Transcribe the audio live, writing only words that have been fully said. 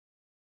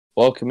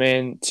Welcome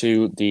in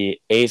to the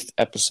 8th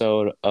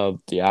episode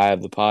of the Eye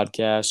of the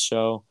Podcast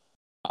show.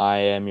 I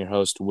am your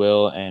host,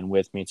 Will, and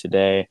with me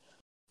today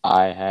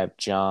I have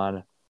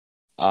John.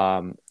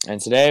 And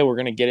today we're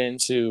going to get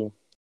into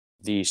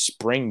the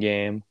spring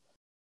game,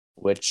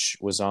 which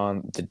was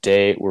on the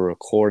day we're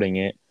recording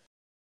it.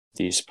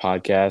 These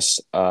podcasts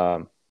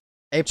April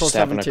just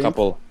happened 17th. a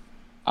couple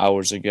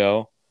hours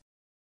ago.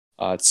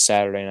 It's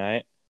Saturday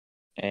night,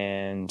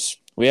 and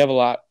we have a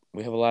lot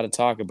to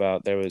talk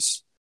about. There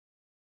was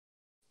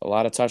a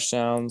lot of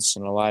touchdowns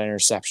and a lot of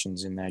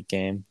interceptions in that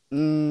game.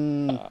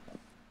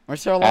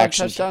 Was there a lot of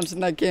touchdowns in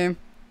that game?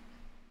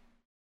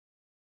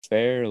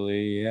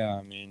 Fairly, yeah.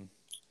 I mean,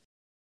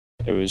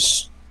 it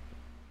was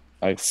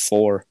like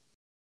 4.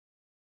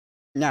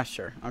 Yeah,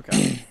 sure.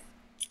 Okay.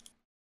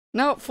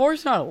 No,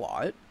 4's not a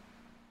lot.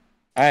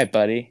 All right,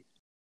 buddy.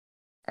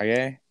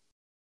 Okay?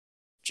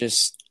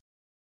 Just,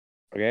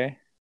 okay?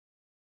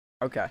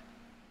 Okay.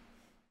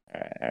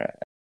 All right.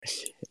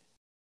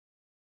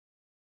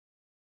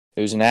 It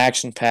was an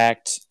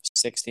action-packed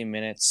 60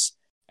 minutes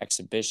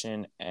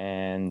exhibition,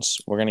 and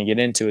we're going to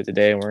get into it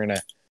today, and we're going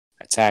to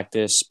attack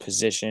this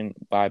position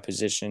by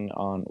position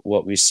on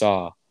what we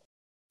saw.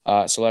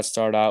 So let's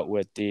start out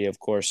with the, of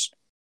course,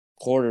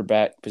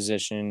 quarterback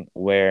position,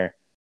 where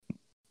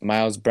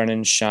Myles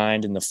Brennan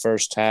shined in the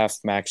first half,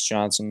 Max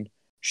Johnson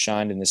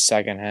shined in the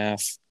second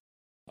half,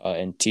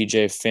 and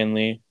TJ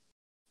Finley,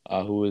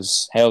 who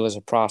was hailed as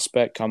a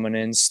prospect coming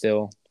in,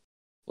 still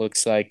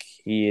looks like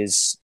he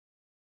is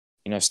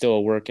still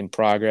a work in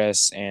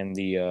progress, and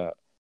the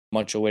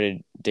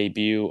much-awaited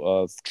debut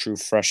of true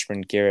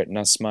freshman Garrett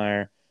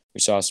Nussmeier. We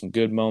saw some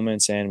good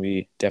moments, and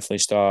we definitely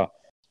saw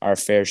our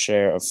fair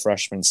share of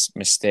freshman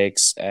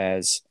mistakes,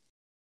 as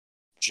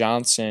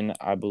Johnson,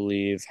 I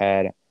believe,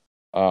 had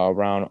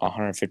around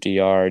 150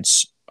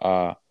 yards.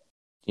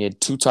 He had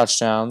 2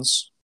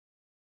 touchdowns,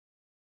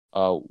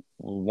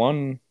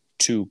 one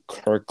to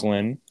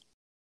Kirkland.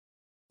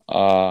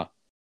 Who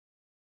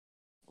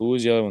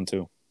was the other one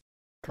to?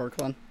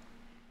 Kirkland.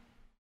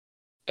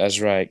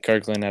 That's right.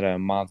 Kirkland had a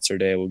monster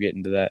day. We'll get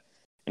into that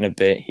in a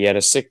bit.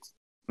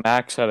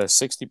 Max had a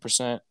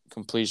 60%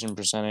 completion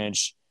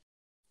percentage,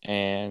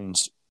 and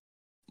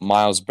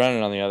Myles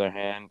Brennan, on the other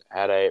hand,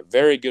 had a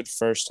very good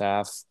first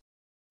half,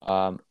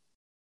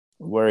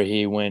 where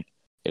he had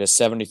a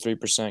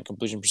 73%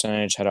 completion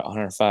percentage, had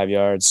 105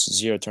 yards,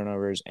 0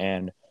 turnovers,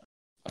 and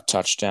a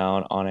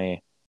touchdown on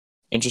a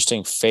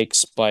interesting fake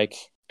spike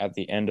at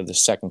the end of the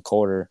second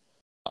quarter,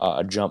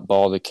 a jump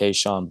ball to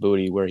Kayshon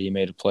Boutte, where he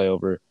made a play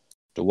over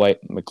Dwight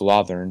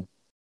McGlothern.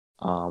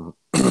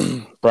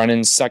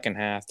 Brennan's second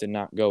half did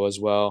not go as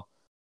well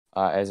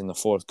as in the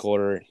fourth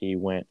quarter. He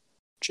went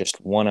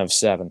just 1 of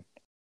 7.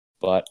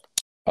 But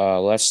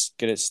let's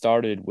get it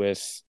started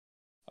with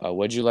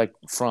what'd you like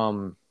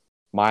from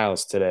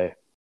Myles today?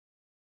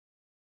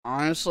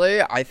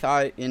 Honestly, I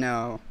thought,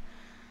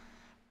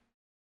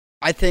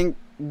 I think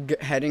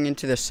heading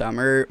into the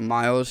summer,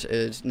 Myles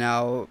is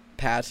now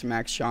past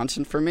Max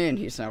Johnson for me, and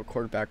he's now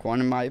quarterback 1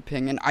 in my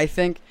opinion. I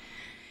think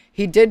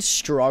he did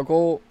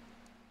struggle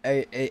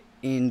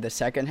in the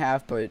second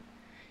half, but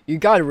you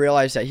got to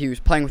realize that he was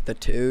playing with the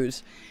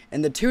 2s,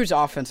 and the 2s'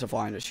 offensive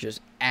line is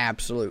just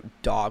absolute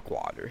dog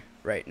water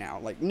right now.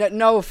 Like,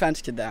 no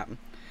offense to them,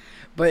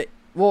 but,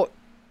 well,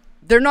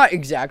 they're not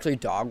exactly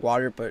dog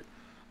water, but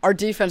our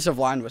defensive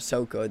line was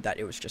so good that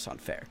it was just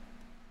unfair.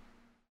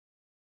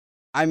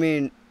 I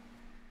mean,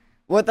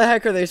 what the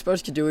heck are they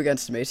supposed to do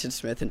against Mason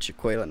Smith and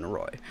Jaquelin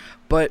Roy?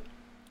 But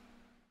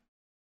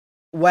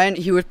when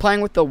he was playing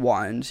with the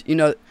 1s,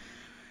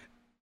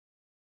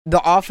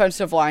 the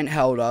offensive line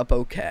held up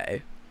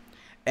okay,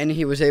 and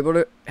he was able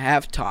to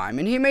have time,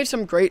 and he made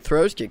some great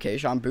throws to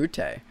Kayshon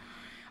Boutte.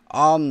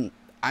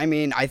 I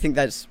mean, I think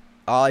that's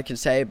all I can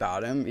say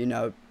about him.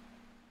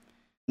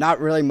 Not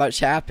really much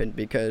happened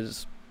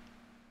because,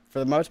 for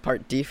the most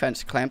part,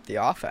 defense clamped the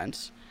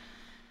offense.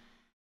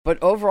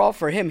 But overall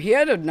for him, he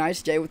had a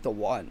nice day with the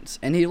 1s,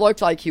 and he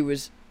looked like he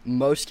was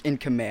most in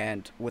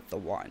command with the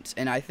 1s.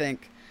 And I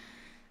think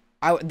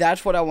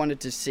that's what I wanted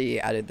to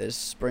see out of this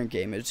spring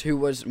game, is who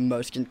was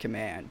most in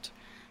command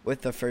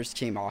with the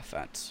first-team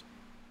offense.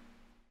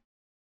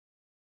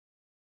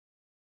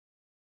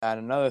 And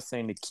another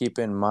thing to keep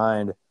in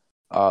mind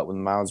with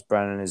Myles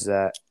Brennan is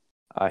that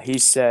he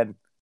said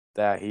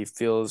that he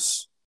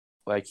feels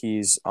like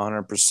he's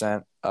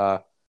 100%,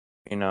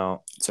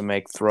 to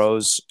make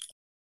throws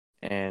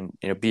and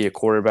be a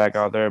quarterback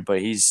out there,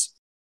 but he's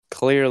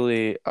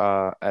clearly,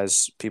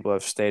 as people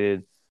have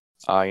stated,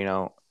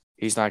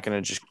 he's not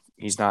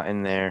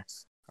in there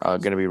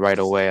going to be right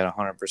away at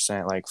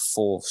 100%, like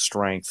full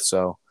strength.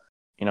 So,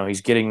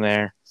 he's getting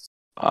there,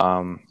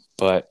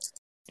 but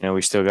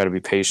we still got to be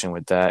patient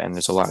with that, and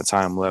there's a lot of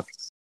time left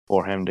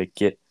for him to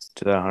get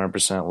to that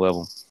 100%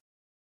 level.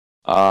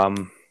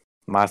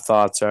 My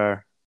thoughts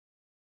are,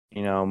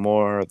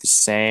 more of the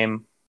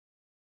same.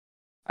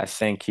 I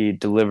think he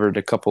delivered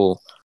a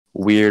couple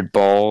weird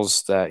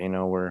balls that,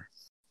 were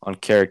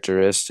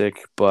uncharacteristic,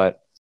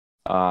 but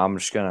I'm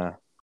just going to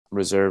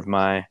reserve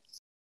my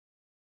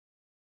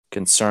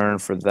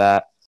concerned for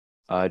that,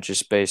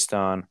 just based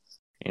on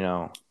you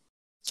know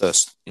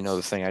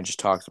the thing I just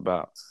talked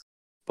about.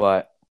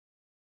 But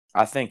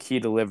I think he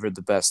delivered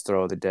the best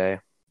throw of the day,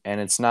 and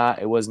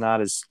it was not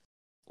his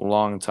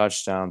long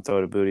touchdown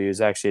throw to Booty. It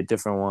was actually a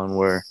different one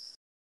where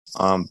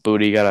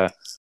Booty got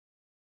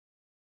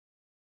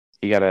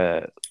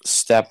a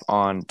step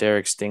on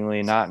Derek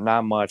Stingley,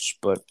 not much,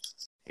 but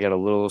he got a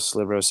little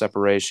sliver of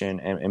separation,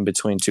 and in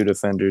between two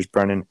defenders,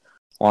 Brennan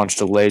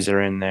launched a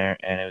laser in there,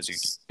 and it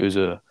was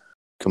a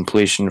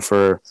completion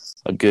for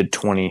a good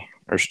 20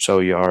 or so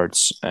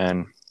yards,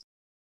 and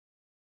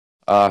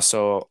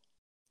so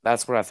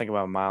that's what I think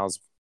about Miles.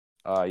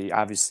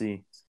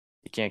 Obviously,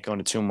 you can't go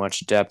into too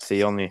much depth.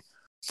 He only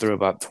threw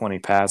about 20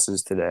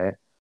 passes today,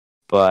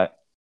 but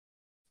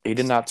he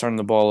did not turn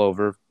the ball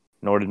over,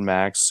 nor did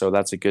Max. So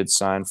that's a good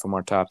sign from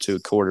our top two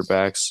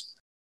quarterbacks.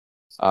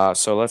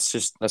 So let's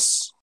just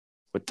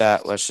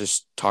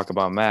talk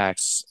about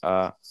Max.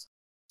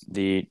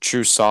 The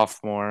true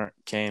sophomore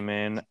came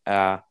in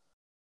and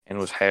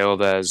was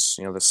hailed as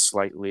the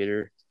slight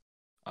leader,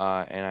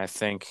 and I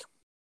think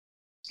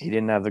he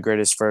didn't have the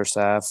greatest first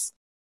half.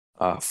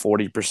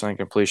 40%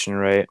 completion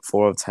rate,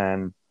 4 of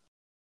 10,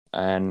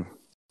 and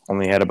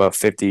only had about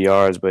 50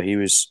 yards, but he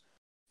was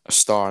a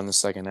star in the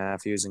second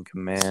half. He was in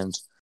command.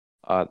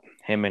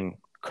 Him and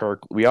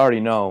Kirk, we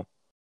already know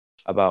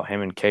about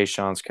him and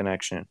Kayshawn's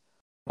connection,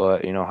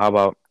 but how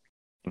about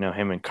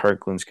him and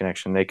Kirkland's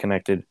connection? They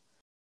connected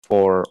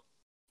for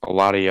a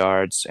lot of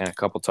yards and a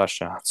couple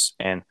touchdowns,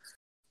 and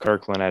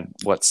Kirkland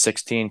had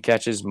 16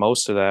 catches.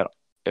 Most of that,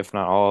 if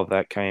not all of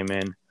that, came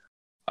in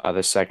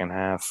the second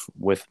half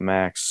with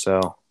Max. So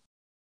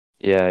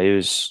yeah,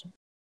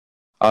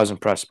 I was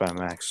impressed by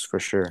Max for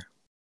sure.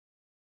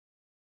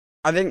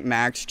 I think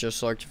Max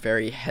just looked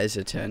very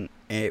hesitant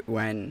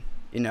when,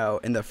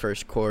 in the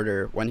first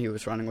quarter when he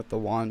was running with the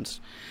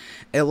ones.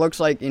 It looks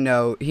like,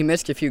 he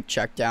missed a few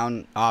check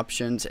down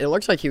options. It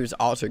looks like he was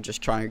also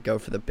just trying to go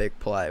for the big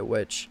play,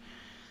 which,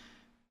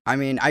 I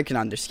mean, I can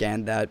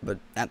understand that, but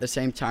at the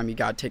same time, you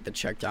got to take the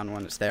check down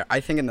when it's there.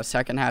 I think in the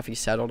second half, he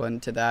settled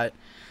into that,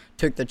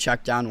 took the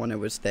check down when it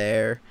was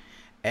there,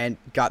 and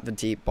got the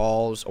deep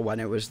balls when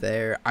it was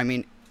there. I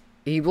mean,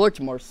 he looked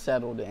more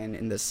settled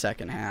in the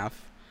second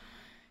half.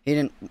 He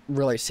didn't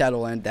really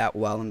settle in that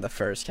well in the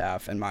first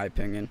half, in my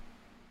opinion.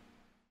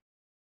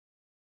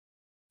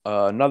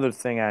 Another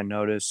thing I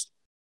noticed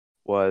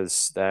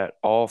was that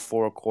all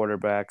four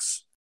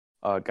quarterbacks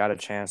got a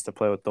chance to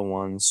play with the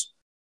ones,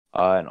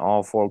 and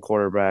all four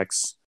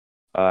quarterbacks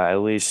at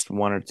least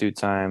one or two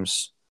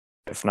times,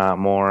 if not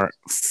more,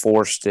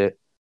 forced it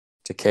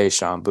to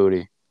Kayshon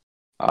Boutte.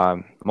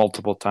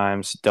 Multiple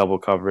times, double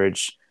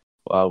coverage.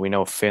 We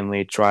know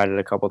Finley tried it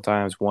a couple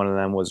times. One of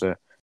them was a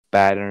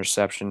bad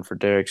interception for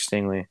Derek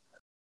Stingley.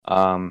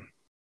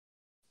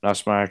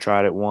 Nussmeier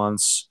tried it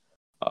once.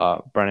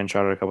 Brennan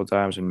tried it a couple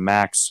times, and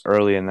Max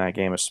early in that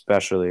game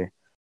especially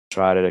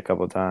tried it a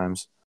couple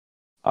times.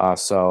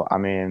 So I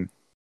mean,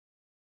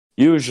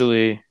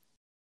 usually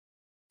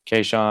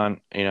Kayshon,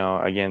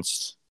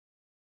 against,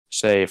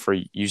 say, for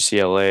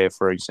UCLA,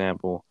 for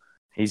example,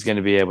 he's going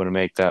to be able to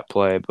make that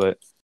play. But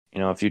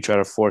if you try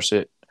to force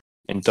it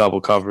in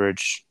double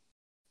coverage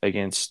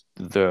against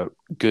the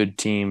good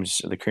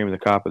teams, the cream of the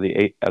crop of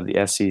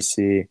the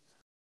SEC,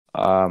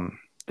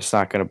 it's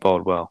not going to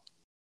bode well.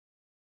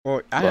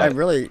 Well, I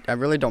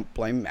really don't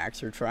blame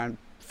Max for trying to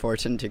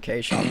force it into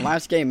Kayshon.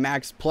 Last game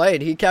Max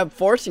played, he kept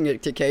forcing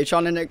it to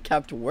Kayshon, and it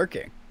kept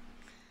working.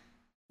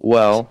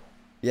 Well,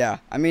 yeah,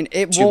 I mean,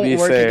 it won't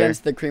work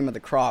against the cream of the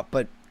crop,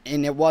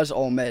 and it was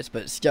Ole Miss,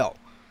 but still,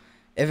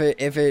 if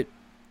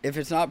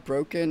it's not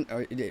broken,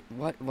 or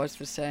what's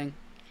the saying?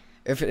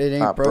 If it ain't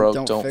not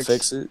broke, don't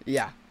fix it.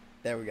 Yeah,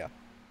 there we go.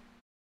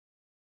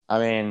 I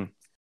mean,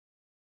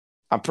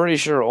 I'm pretty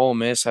sure Ole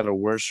Miss had a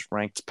worse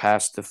ranked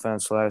pass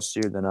defense last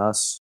year than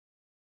us.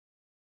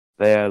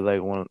 They had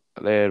one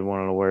of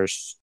the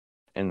worst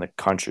in the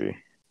country.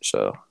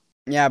 So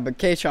yeah, but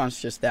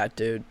Kayshon's just that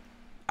dude.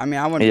 I mean,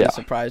 I wouldn't be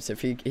surprised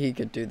if he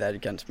could do that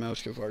against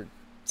most of our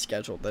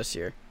schedule this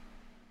year.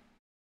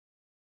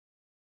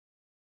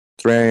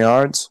 300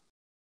 yards.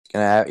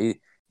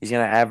 He's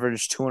gonna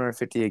average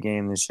 250 a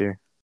game this year.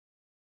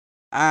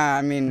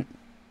 I mean,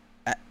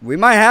 we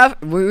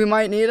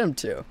might need him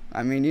to.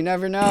 I mean, you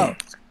never know.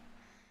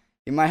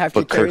 You might have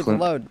to carry the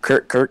load.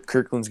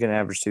 Kirkland's gonna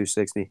average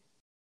 260.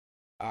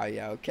 Oh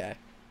yeah, okay.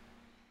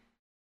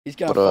 He's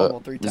gonna fumble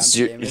 3 times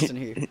a game, isn't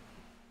he?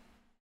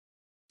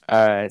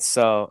 All right,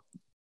 so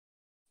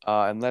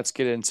and let's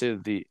get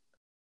into the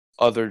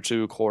other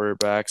two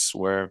quarterbacks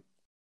where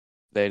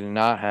they did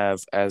not have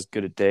as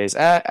good of days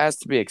as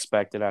to be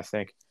expected. I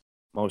think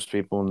most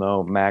people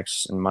know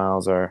Max and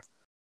Miles are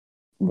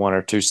 1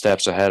 or 2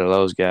 steps ahead of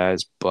those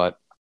guys. But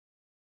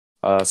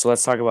so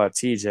let's talk about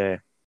TJ.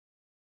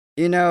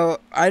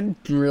 I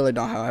really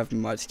don't have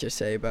much to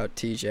say about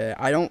TJ.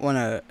 I don't want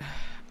to.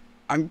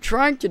 I'm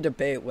trying to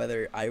debate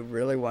whether I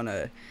really want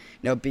to,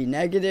 be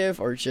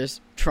negative or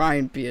just try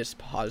and be as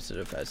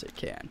positive as I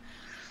can.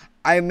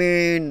 I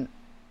mean,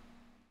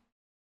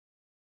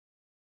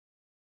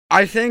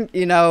 I think,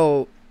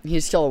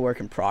 he's still a work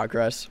in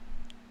progress.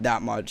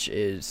 That much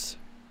is,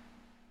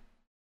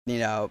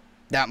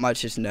 that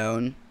much is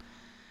known.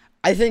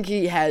 I think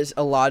he has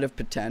a lot of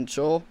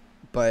potential,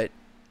 but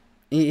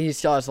he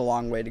still has a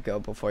long way to go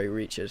before he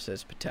reaches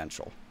his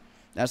potential.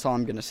 That's all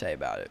I'm going to say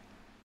about it.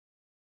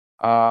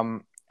 I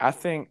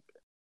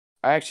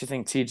actually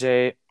think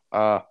TJ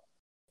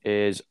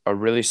is a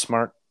really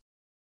smart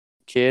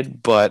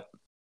kid, but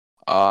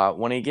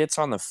when he gets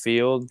on the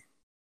field,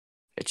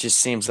 it just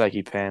seems like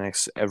he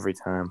panics every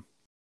time.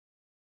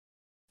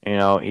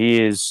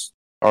 He is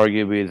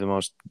arguably the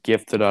most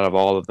gifted out of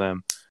all of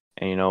them.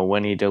 And,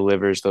 when he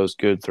delivers those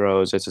good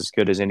throws, it's as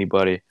good as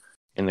anybody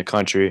in the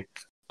country.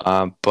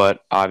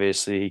 But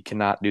obviously, he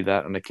cannot do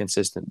that on a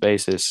consistent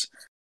basis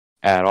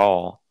at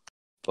all.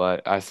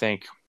 But I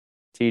think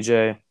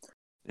TJ,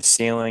 the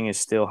ceiling is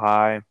still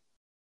high,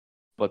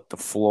 but the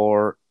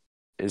floor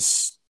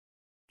is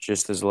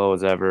just as low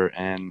as ever,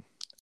 and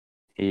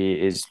he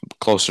is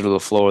closer to the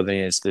floor than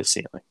he is to the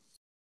ceiling.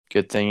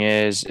 Good thing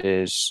is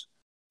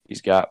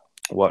he's got,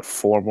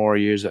 4 more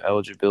years of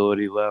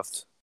eligibility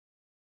left?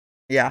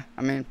 Yeah,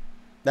 I mean,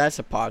 that's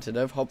a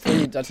positive. Hopefully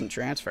he doesn't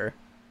transfer.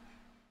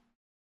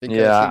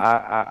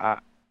 Yeah,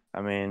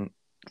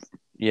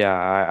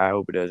 I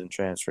hope he doesn't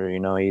transfer.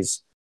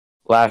 He's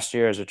last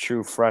year as a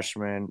true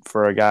freshman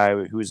for a guy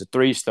who's a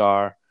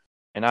 3-star,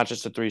 and not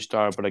just a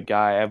 3-star, but a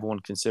guy everyone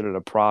considered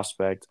a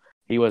prospect.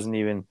 He didn't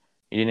even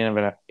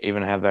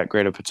have that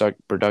great of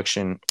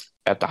production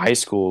at the high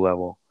school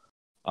level.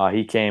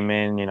 He came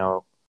in,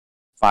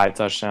 5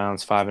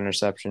 touchdowns, 5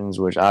 interceptions,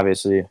 which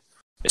obviously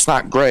it's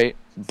not great,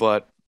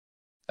 but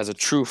as a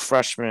true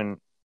freshman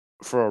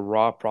for a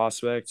raw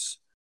prospect,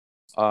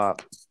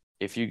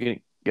 if you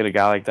get a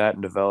guy like that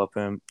and develop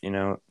him,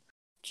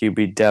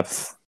 QB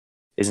depth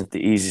isn't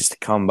the easiest to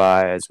come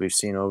by, as we've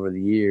seen over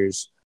the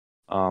years.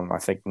 I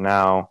think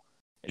now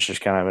it's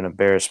just kind of an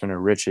embarrassment of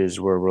riches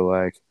where we're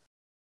like,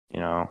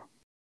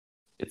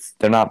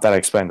 they're not that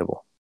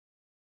expendable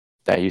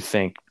that you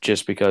think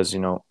just because,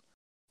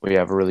 we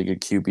have a really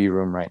good QB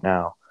room right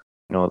now.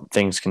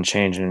 Things can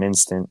change in an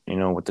instant,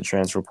 with the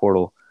transfer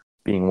portal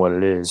being what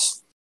it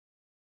is.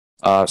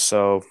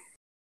 And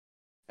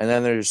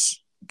then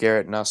there's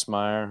Garrett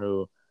Nussmeier,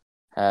 who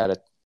had a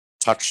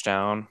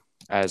touchdown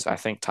as I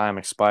think time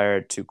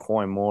expired to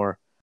Coy Moore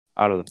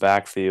out of the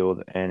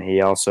backfield, and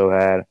he also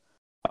had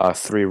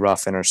 3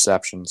 rough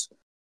interceptions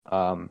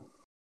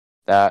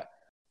that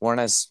weren't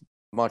as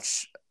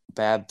much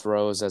bad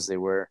throws as they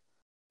were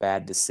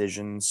bad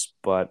decisions.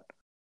 But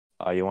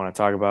you want to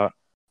talk about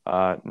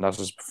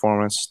Nuss's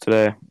performance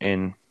today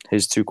in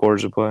his 2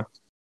 quarters of play?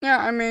 Yeah,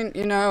 I mean,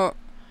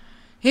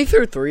 he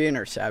threw 3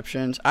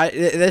 interceptions.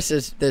 This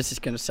is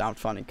going to sound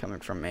funny coming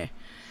from me.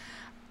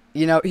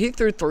 He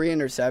threw 3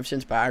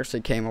 interceptions, but I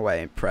actually came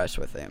away impressed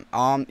with him.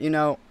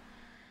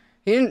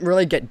 He didn't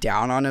really get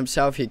down on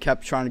himself. He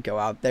kept trying to go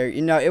out there.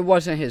 It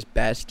wasn't his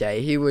best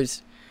day. He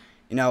was,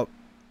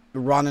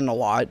 running a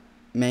lot,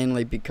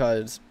 mainly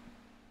because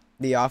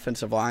the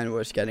offensive line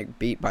was getting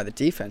beat by the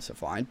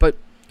defensive line. But,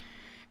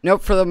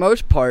 for the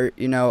most part,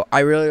 I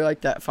really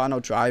liked that final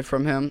drive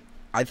from him.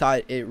 I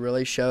thought it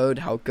really showed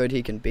how good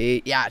he can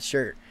be. Yeah,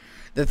 sure.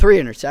 The 3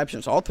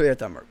 interceptions, all 3 of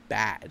them are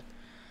bad.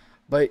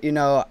 But,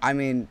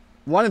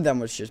 one of them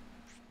was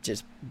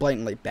just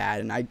blatantly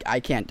bad, and I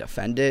can't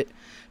defend it.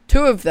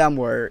 2 of them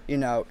were,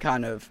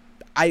 kind of,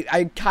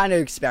 I kind of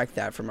expect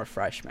that from a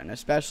freshman,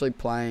 especially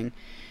playing,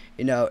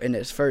 in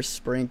his first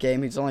spring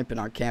game. He's only been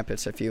on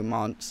campus a few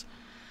months.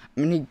 I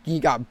mean, he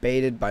got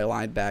baited by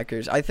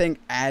linebackers. I think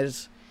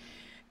as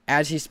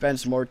he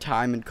spends more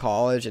time in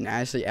college and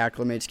as he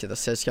acclimates to the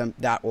system,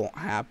 that won't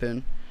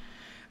happen.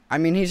 I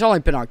mean, he's only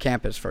been on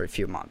campus for a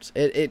few months.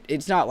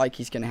 It's not like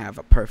he's going to have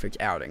a perfect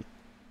outing,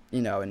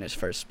 in his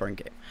first spring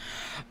game.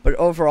 But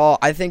overall,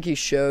 I think he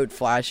showed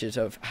flashes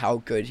of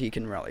how good he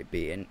can really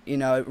be. And,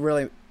 it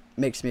really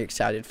makes me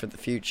excited for the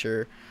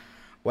future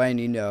when,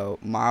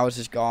 Miles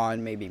is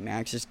gone, maybe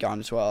Max is gone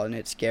as well, and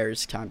it's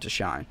Garrett's time to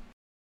shine.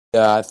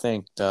 Yeah, I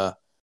think I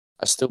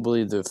still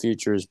believe the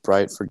future is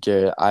bright for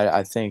Garrett.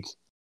 I think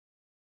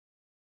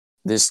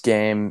this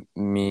game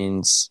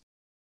means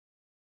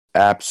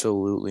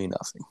absolutely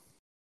nothing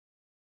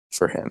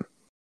for him.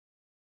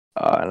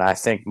 And I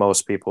think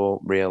most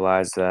people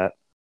realize that.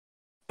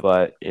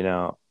 But,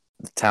 the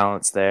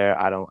talent's there.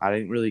 I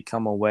didn't really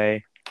come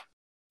away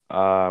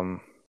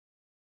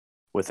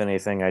with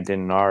anything I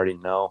didn't already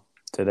know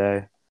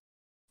today.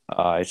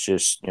 It's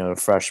just, the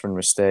freshman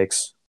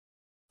mistakes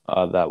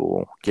that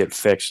will get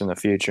fixed in the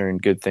future.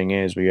 And good thing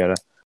is we got a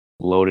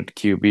loaded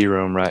QB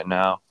room right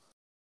now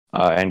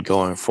and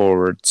going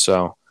forward.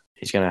 So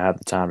he's going to have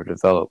the time to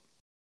develop.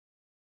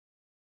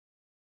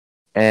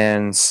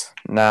 And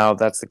now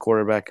that's the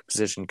quarterback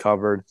position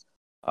covered.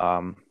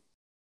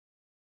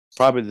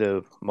 Probably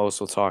the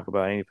most we'll talk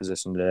about any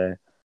position today.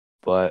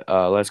 But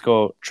let's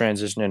go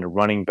transition into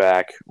running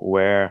back,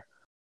 where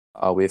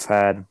we've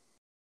had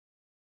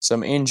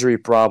some injury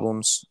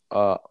problems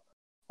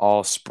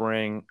all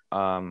spring.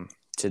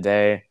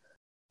 Today,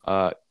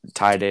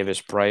 Ty Davis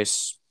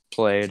Price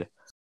played.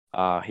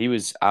 He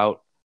was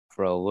out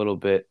for a little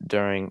bit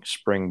during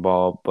spring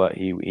ball, but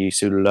he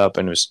suited up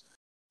and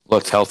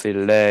looked healthy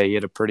today. He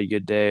had a pretty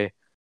good day.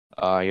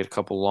 He had a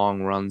couple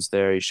long runs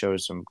there. He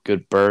showed some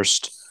good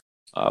burst.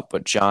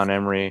 But John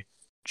Emery,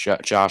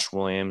 Josh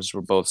Williams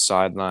were both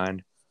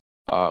sidelined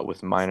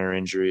with minor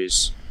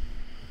injuries.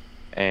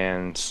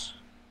 And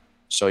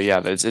so,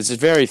 yeah, it's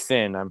very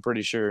thin. I'm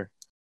pretty sure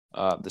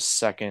the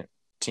second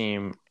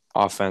team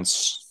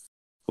offense.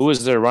 Who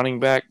was their running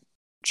back?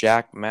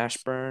 Jack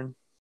Mashburn?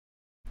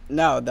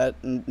 No, that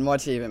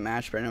wasn't even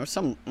Mashburn. It was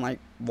some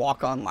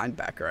walk-on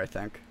linebacker, I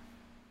think.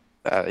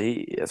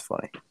 That's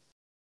funny.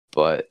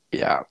 But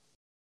yeah,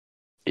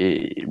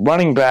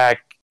 running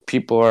back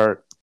people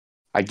are.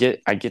 I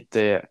get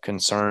the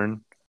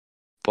concern,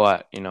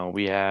 but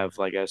we have,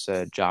 like I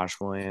said, Josh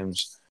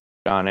Williams,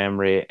 John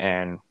Emery,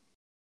 and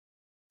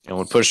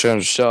when push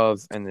comes to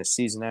shove and the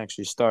season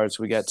actually starts,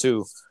 we got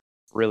two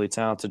really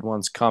talented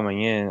ones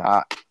coming in.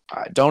 I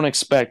don't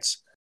expect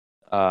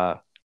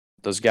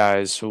those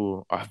guys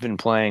who have been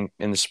playing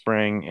in the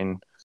spring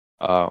and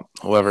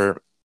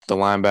whoever the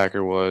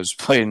linebacker was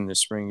played in the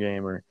spring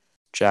game, or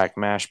Jack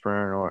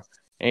Mashburn, or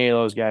any of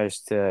those guys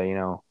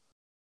to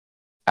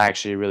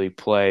actually really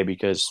play,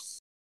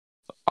 because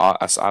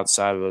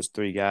outside of those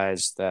three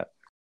guys that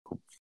who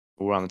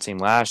were on the team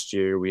last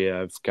year, we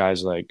have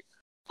guys like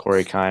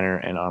Corey Kiner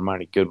and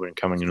Armani Goodwin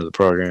coming into the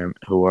program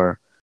who are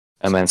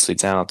immensely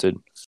talented.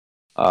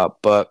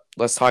 But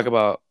let's talk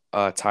about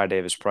Ty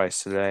Davis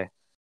Price today.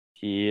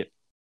 He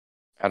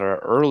had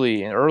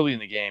early in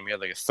the game, he had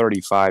like a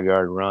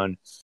 35-yard run.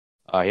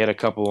 He had a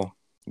couple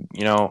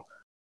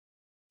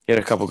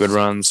good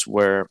runs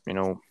where,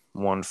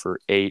 one for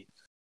 8.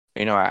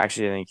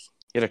 Actually, I think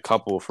he had a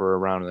couple for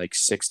around like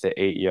 6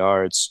 to 8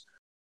 yards.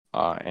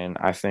 And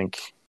I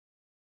think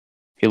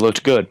he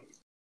looked good.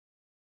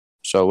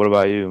 So what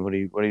about you? What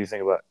do you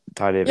think about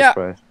Ty Davis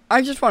Price?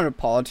 I just want to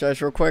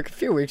apologize real quick. A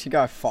few weeks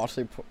ago, I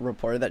falsely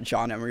reported that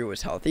John Emery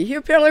was healthy. He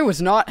apparently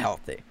was not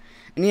healthy.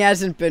 And he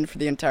hasn't been for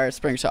the entire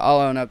spring, so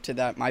I'll own up to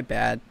that. My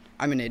bad.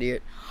 I'm an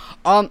idiot.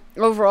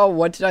 Overall,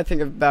 what did I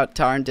think about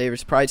Tyron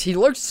Davis Price? He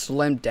looked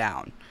slimmed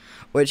down,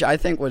 which I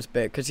think was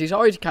big, because he's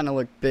always kind of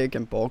looked big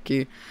and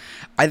bulky.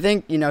 I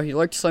think, he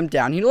looked slimmed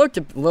down. He looked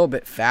a little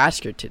bit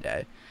faster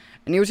today.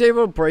 And he was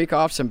able to break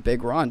off some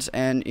big runs.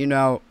 And,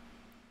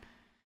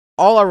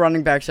 all our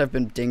running backs have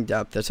been dinged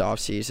up this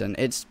offseason.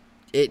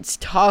 It's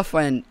tough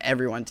when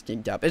everyone's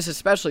dinged up. It's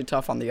especially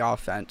tough on the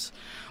offense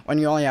when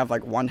you only have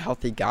one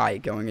healthy guy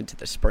going into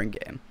the spring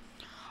game.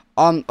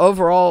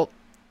 Overall,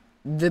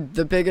 the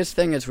biggest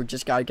thing is we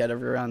just got to get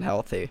everyone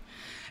healthy.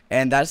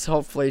 And that's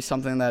hopefully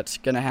something that's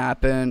going to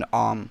happen.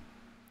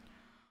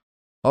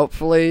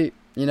 Hopefully,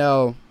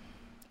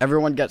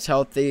 everyone gets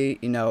healthy.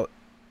 The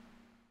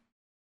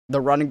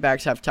running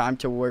backs have time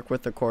to work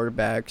with the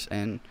quarterbacks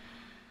and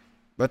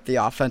with the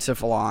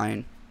offensive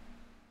line.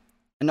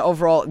 And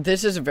overall,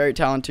 this is a very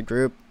talented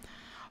group.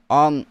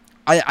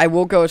 I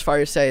will go as far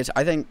as say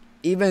I think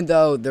even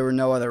though there were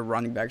no other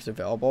running backs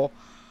available,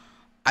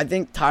 I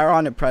think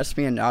Tyron impressed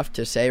me enough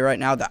to say right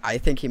now that I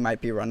think he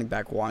might be running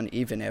back 1,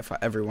 even if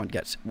everyone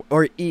gets,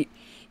 or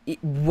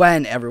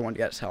when everyone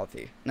gets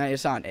healthy. Now,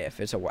 it's not if,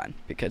 it's a when,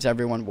 because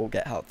everyone will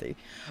get healthy.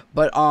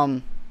 But,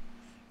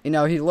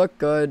 he looked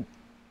good,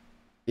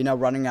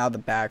 running out of the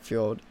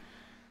backfield.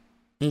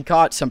 He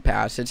caught some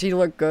passes. He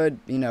looked good,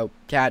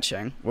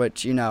 catching,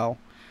 which,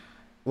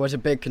 was a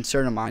big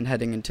concern of mine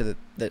heading into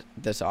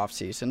this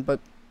offseason. But,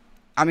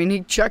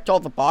 he checked all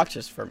the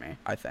boxes for me,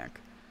 I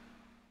think.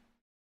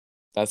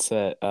 That's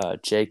the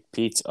Jake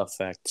Peetz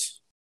effect.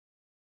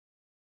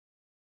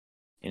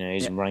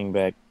 He's running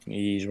back.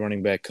 He's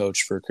running back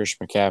coach for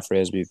Christian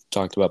McCaffrey, as we've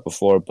talked about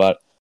before. But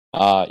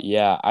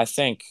I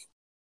think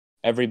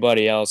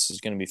everybody else is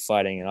going to be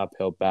fighting an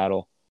uphill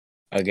battle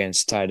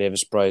against Ty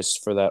Davis Price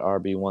for that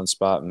RB1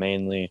 spot.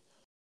 Mainly,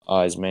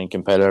 his main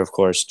competitor, of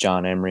course,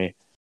 John Emery,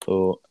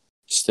 who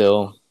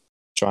still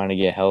trying to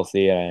get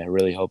healthy. And I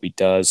really hope he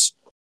does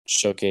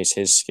showcase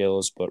his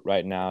skills. But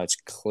right now, it's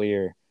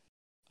clear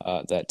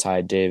that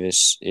Ty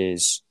Davis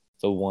is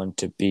the one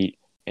to beat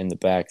in the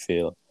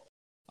backfield.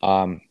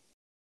 And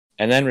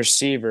then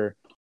receiver,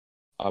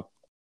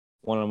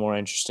 one of the more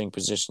interesting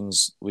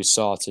positions we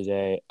saw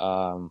today.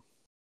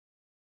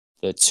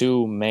 The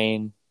two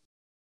main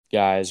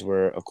guys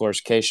were, of course,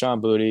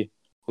 Kayshon Boutte,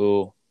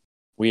 who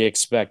we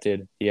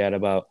expected. He had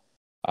about,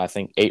 I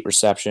think, 8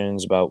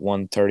 receptions, about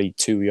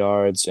 132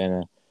 yards,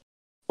 and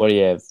what do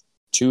you have?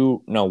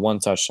 One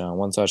touchdown.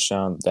 One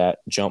touchdown, that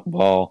jump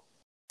ball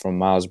from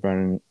Miles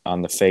Brennan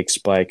on the fake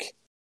spike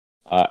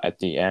at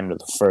the end of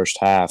the first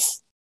half.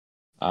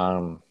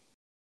 Kayshon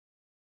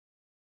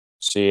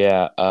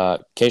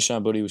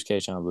Boutte was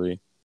Kayshon Boutte.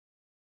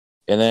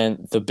 And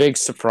then the big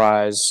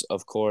surprise,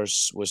 of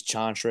course, was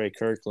Chantre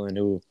Kirkland,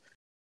 who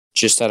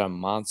just had a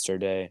monster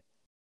day.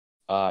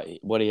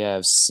 What do you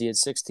have? He had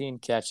 16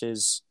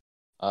 catches,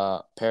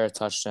 pair of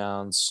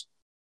touchdowns,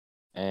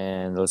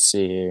 and let's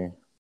see here.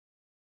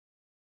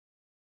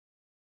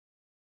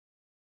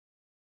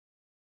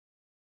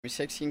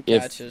 16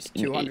 catches,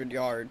 200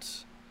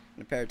 yards,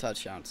 and a pair of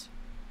touchdowns.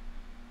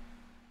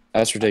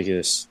 That's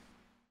ridiculous.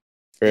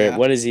 Yeah.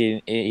 What is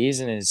he?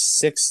 He's in his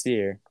 6th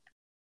year.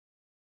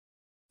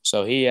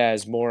 So he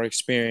has more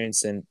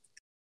experience than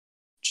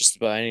just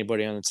about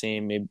anybody on the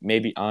team.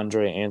 Maybe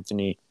Andre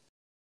Anthony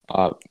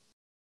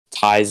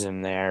ties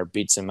him there,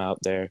 beats him out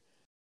there.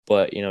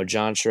 But,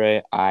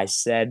 Jontre, I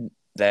said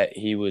that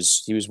he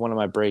was one of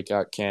my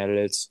breakout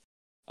candidates.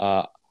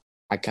 I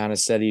kind of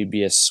said he'd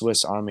be a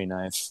Swiss Army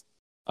knife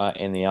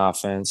in the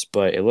offense,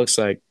 but it looks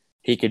like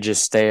he could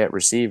just stay at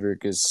receiver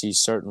because he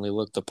certainly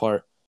looked the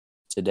part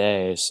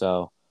today.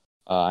 So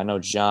I know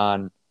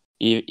John.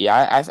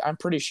 I'm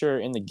pretty sure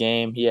in the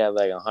game he had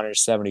like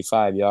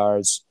 175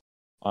 yards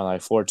on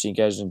like 14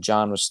 catches, and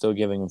John was still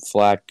giving him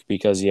flack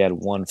because he had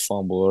one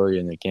fumble early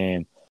in the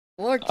game.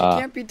 Look, you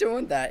can't be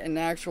doing that in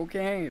actual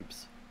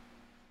games.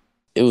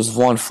 It was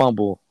one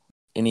fumble,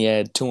 and he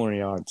had 200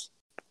 yards.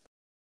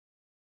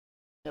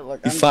 Yeah,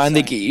 look,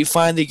 you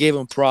finally gave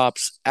him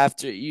props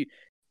after you.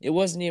 It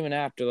wasn't even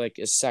after like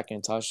a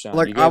second touchdown.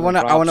 Look, I want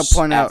to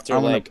point out after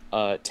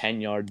a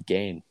 10-yard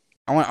gain.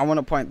 I want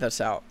to point this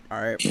out.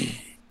 All right,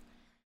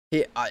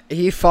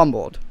 he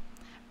fumbled,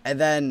 and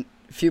then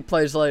a few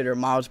plays later,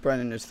 Miles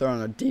Brennan is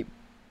throwing a deep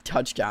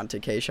touchdown to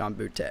Kayshon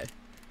Boutte.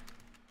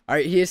 All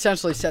right, he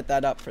essentially set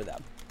that up for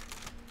them.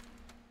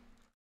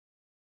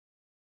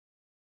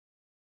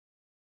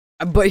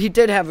 But he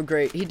did have a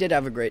great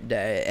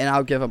day, and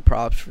I'll give him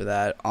props for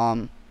that.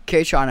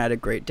 Kayshon had a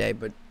great day,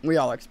 but we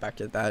all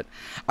expected that.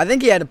 I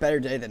think he had a better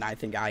day than I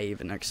think I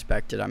even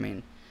expected. I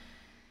mean,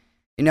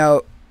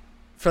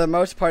 for the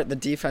most part, the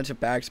defensive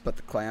backs put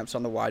the clamps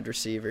on the wide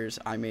receivers.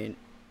 I mean,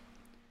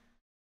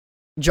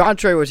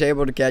 Jontre was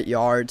able to get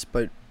yards,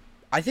 but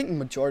I think the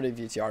majority of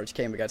these yards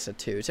came against the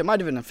twos. It might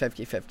have been a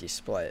 50-50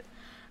 split.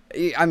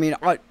 I mean,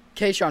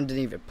 Kayshon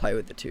didn't even play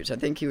with the twos. I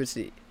think he was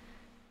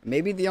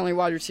maybe the only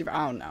wide receiver.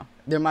 I don't know.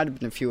 There might have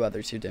been a few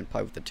others who didn't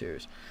play with the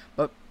twos.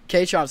 But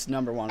Kayshon's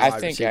number one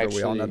wide receiver.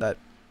 We all know that.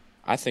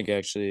 I think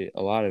actually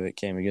a lot of it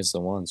came against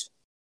the ones.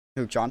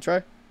 Who,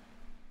 Jontre?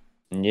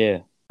 Yeah.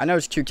 I know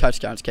his 2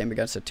 touchdowns came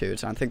against the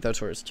twos, and I think those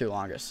were his 2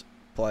 longest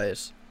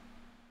plays.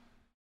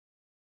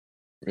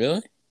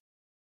 Really?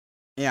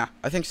 Yeah,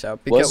 I think so.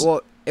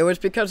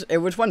 It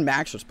was when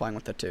Max was playing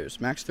with the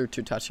twos. Max threw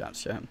 2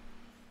 touchdowns to him.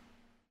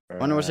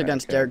 One was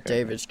against Derek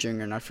Davis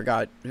Jr., and I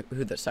forgot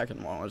who the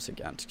second one was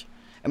against.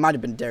 It might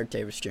have been Derek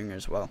Davis Jr.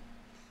 as well.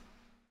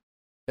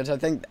 Because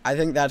I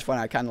think that's when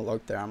I kind of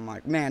looked there. I'm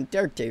like, man,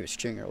 Derek Davis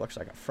Jr. looks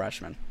like a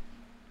freshman.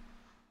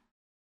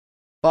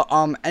 But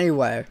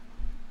anyway,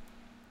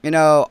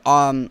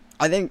 I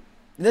think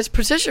this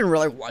position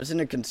really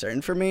wasn't a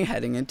concern for me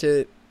heading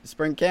into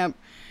spring camp.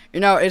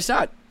 It's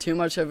not too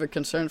much of a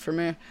concern for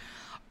me.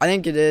 I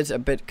think it is a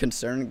bit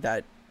concerning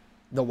that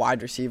the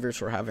wide receivers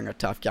were having a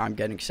tough time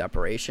getting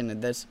separation,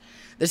 and this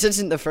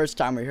isn't the first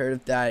time we heard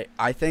of that.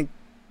 I think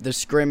the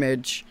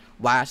scrimmage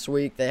last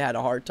week, they had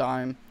a hard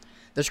time.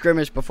 The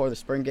scrimmage before the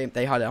spring game,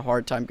 they had a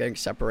hard time getting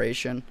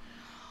separation.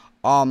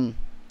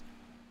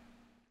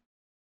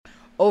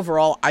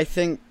 Overall, I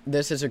think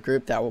this is a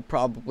group that will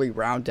probably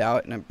round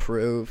out and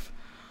improve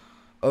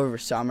over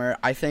summer.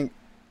 I think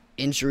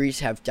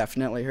injuries have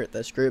definitely hurt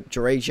this group.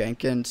 Jaray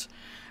Jenkins,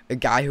 a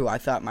guy who I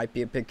thought might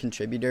be a big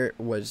contributor,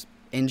 was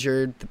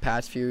injured the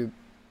past few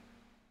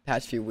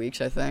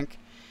weeks, I think,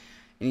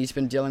 and he's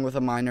been dealing with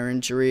a minor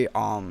injury.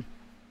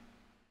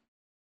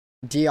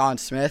 Deion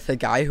Smith, a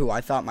guy who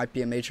I thought might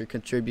be a major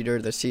contributor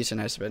this season,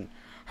 has been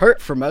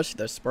hurt for most of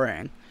the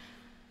spring.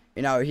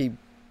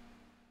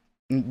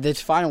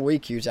 This final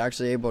week he was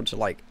actually able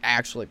to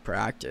actually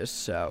practice,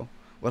 so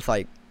with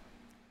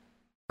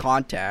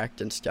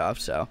contact and stuff.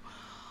 So,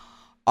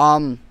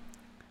 and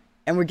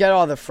we get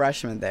all the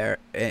freshmen there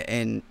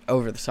in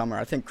over the summer.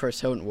 I think Chris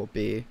Hilton will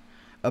be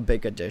a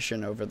big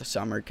addition over the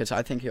summer because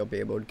I think he'll be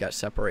able to get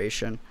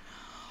separation.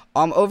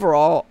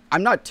 Overall,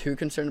 I'm not too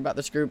concerned about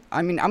this group.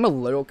 I mean, I'm a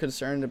little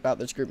concerned about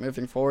this group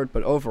moving forward,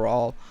 but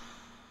overall,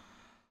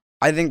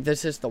 I think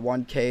this is the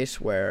one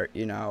case where,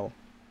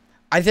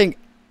 I think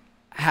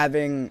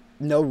having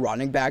no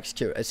running backs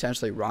to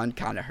essentially run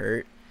kind of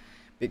hurt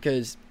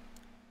because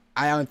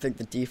I don't think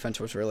the defense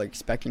was really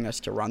expecting us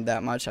to run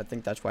that much. I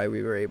think that's why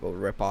we were able to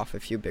rip off a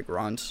few big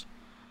runs.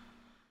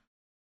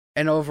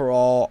 And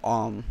overall,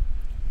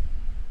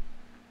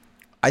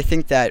 I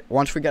think that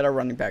once we get our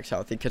running backs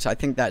healthy, because I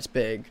think that's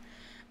big,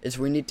 is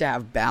we need to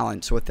have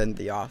balance within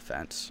the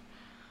offense.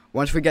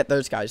 Once we get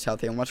those guys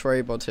healthy and once we're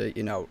able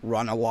to,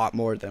 run a lot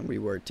more than we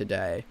were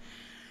today,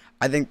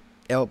 I think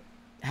it'll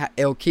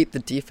keep the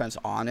defense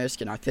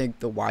honest, and I think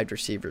the wide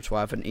receivers will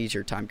have an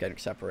easier time getting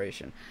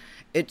separation.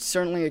 It's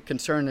certainly a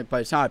concern,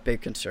 but it's not a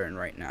big concern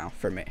right now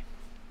for me.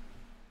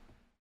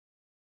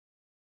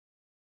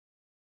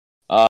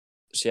 So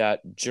yeah,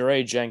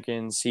 Jaray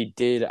Jenkins, he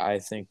did, I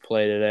think,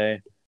 play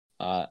today.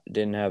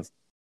 Didn't have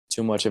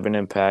too much of an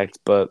impact,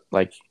 but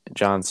like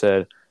John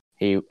said,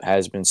 he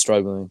has been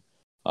struggling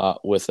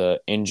with an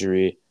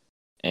injury.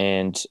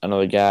 And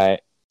another guy,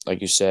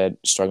 like you said,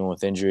 struggling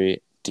with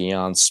injury,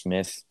 Deion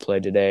Smith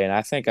played today. And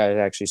I think I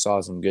actually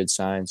saw some good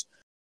signs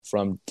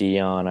from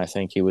Dion. I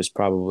think he was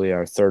probably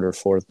our third or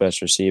fourth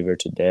best receiver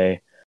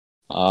today.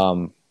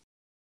 And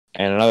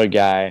another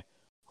guy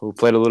who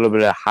played a little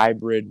bit of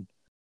hybrid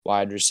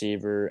wide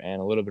receiver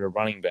and a little bit of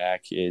running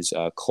back is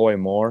Coy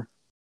Moore.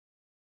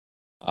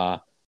 I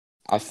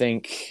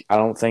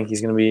don't think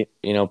he's going to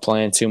be,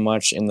 playing too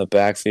much in the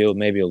backfield,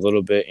 maybe a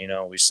little bit.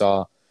 We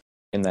saw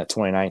in that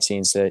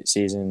 2019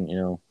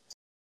 season,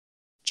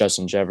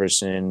 Justin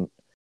Jefferson,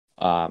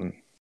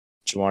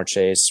 Ja'Marr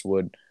Chase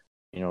would,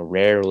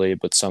 rarely,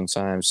 but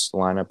sometimes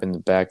line up in the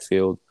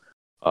backfield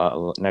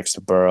next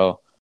to Burrow.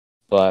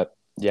 But,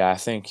 yeah, I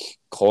think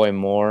Coy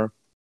Moore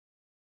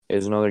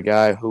is another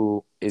guy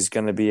who is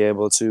going to be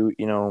able to,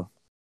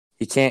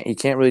 he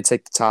can't really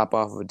take the top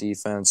off of a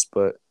defense,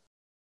 but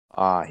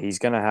he's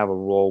going to have a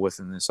role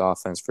within this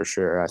offense for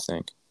sure, I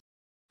think.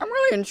 I'm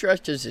really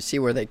interested to see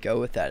where they go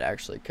with that,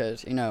 actually,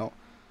 because,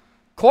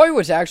 Coy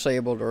was actually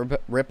able to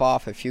rip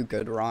off a few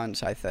good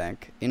runs, I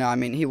think. He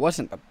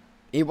wasn't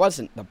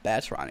the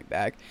best running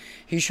back.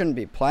 He shouldn't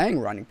be playing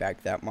running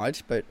back that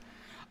much, but,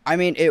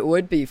 it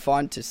would be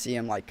fun to see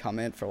him, come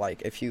in for,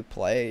 a few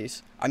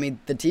plays.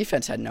 The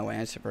defense had no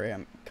answer for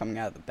him coming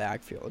out of the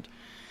backfield.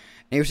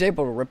 And he was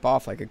able to rip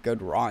off, a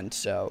good run,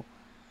 so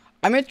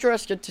I'm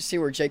interested to see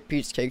where Jake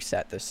Peetz takes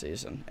that this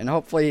season, and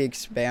hopefully he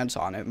expands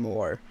on it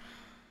more,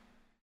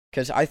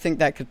 because I think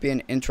that could be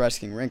an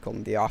interesting wrinkle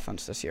in the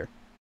offense this year.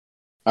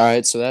 All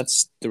right, so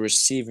that's the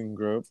receiving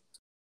group.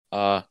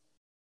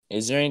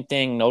 Is there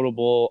anything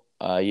notable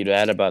you'd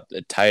add about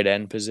the tight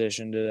end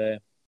position today?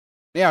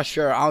 Yeah,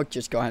 sure. I'll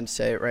just go ahead and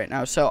say it right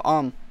now. So,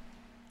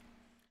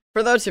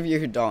 for those of you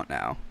who don't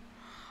know,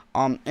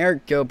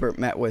 Eric Gilbert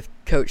met with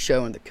Coach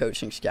Show and the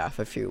coaching staff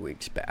a few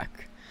weeks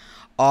back.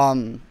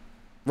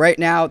 Right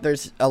now,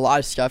 there's a lot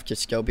of stuff to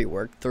still be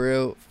worked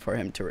through for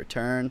him to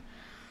return.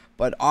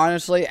 But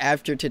honestly,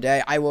 after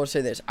today, I will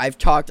say this: I've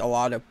talked a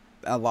lot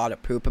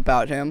of poop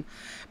about him,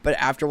 but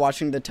after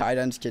watching the tight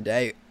ends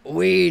today,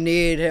 we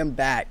need him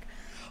back.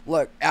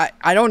 Look,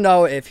 I don't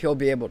know if he'll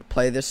be able to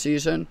play this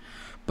season,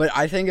 but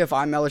I think if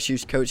I'm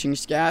LSU's coaching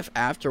staff,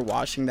 after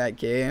watching that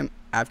game,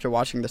 after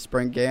watching the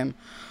spring game,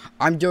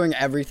 I'm doing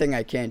everything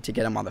I can to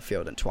get him on the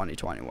field in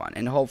 2021,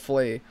 and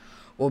hopefully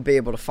we'll be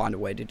able to find a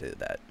way to do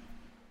that.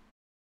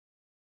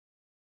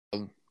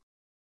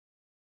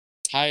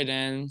 Tight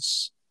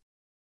ends.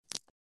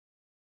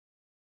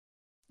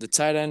 The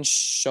tight ends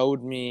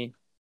showed me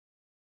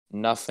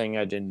nothing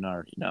I didn't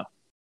already know.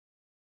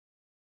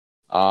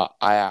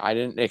 I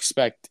didn't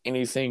expect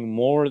anything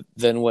more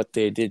than what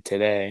they did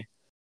today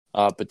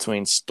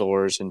between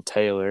Stores and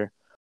Taylor.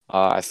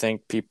 I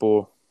think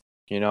people,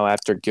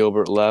 after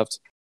Gilbert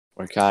left,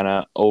 were kind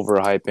of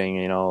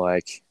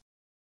overhyping,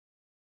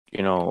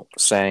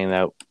 saying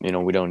that,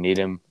 we don't need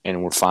him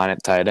and we're fine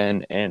at tight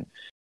end. And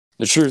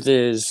the truth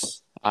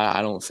is,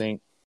 I don't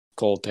think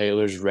Cole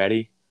Taylor's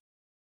ready.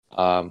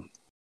 I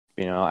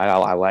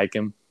like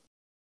him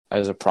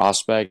as a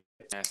prospect.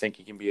 I think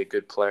he can be a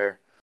good player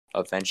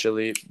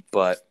eventually,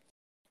 but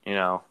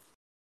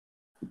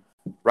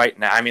right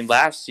now,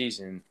 last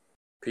season,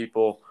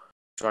 people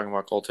talking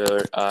about Cole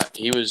Taylor,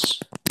 he was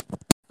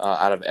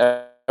out of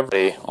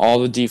everybody, all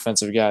the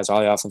defensive guys, all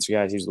the offensive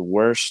guys, he was the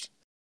worst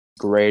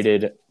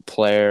graded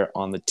player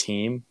on the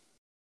team.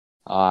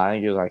 I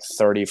think he was like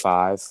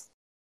 35,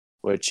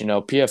 which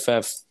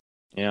PFF,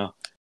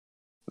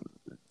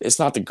 it's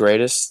not the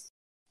greatest,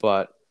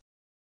 but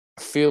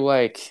I feel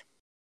like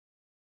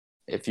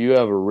if you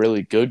have a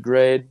really good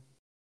grade,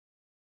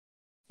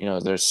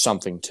 there's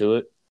something to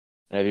it.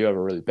 And if you have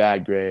a really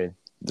bad grade,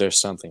 there's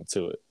something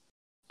to it.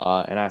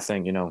 And I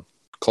think,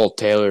 Cole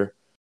Taylor,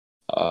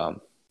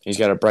 he's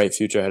got a bright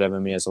future ahead of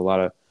him. He has a lot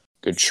of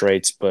good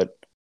traits, but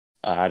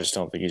I just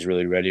don't think he's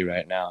really ready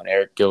right now. And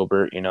Eric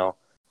Gilbert,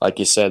 like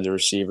you said, the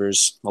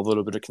receivers, a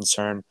little bit of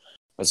concern.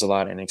 There's a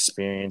lot of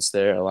inexperience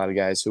there. A lot of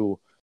guys who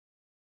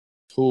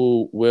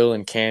will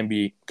and can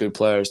be good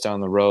players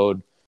down the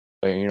road,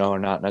 but, are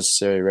not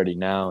necessarily ready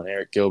now. And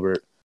Eric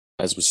Gilbert,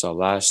 as we saw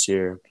last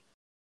year,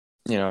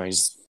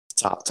 he's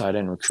top tight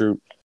end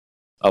recruit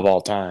of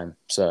all time.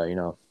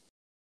 So,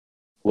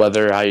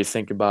 whether how you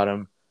think about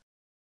him,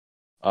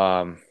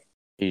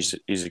 he's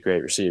a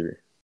great receiver,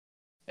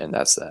 and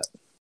that's that.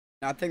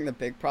 I think the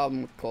big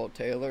problem with Cole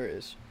Taylor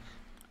is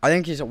I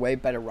think he's a way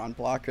better run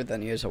blocker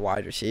than he is a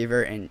wide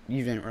receiver, and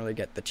you didn't really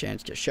get the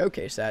chance to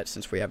showcase that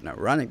since we have no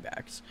running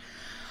backs.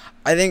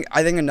 I think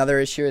another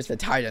issue is the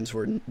tight ends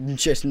were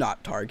just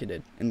not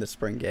targeted in the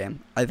spring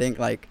game. I think,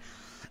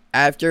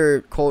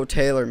 after Cole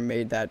Taylor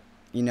made that,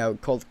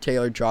 Cole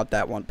Taylor dropped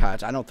that one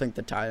pass, I don't think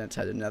the tight ends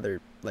had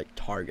another,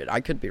 target. I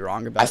could be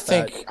wrong about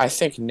that. I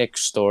think Nick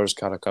Stores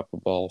caught a couple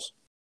balls.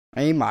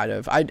 He might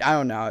have. I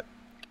don't know.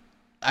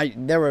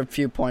 There were a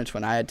few points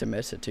when I had to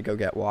miss it to go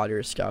get water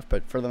and stuff,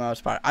 but for the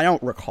most part, I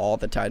don't recall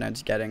the tight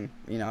ends getting,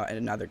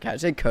 another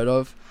catch. They could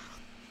have.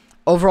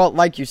 Overall,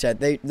 like you said,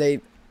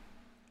 they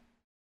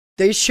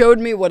showed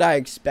me what I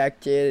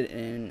expected,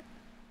 and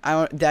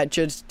that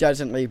just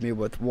doesn't leave me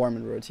with warm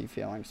and rosy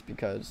feelings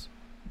because,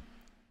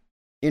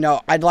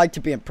 I'd like to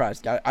be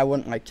impressed. I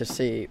wouldn't like to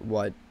see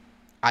what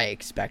I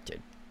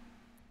expected.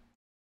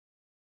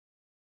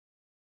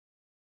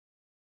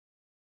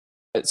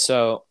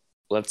 So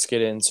let's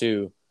get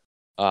into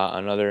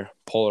another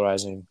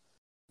polarizing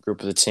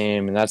group of the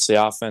team, and that's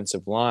the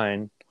offensive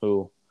line,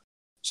 who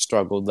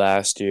struggled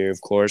last year,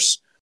 of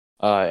course.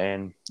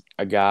 And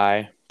a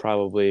guy,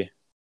 probably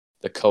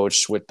the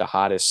coach with the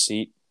hottest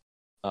seat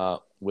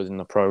within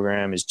the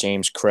program, is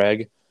James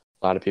Craig.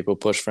 A lot of people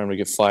pushed for him to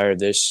get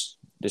fired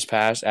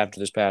after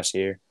this past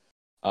year.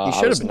 He I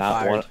should have was been not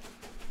fired. one.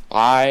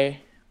 I,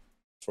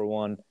 for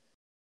one,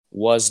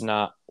 was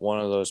not one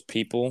of those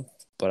people,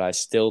 but I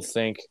still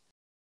think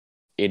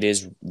it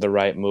is the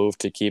right move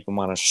to keep him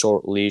on a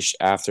short leash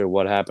after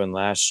what happened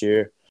last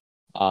year.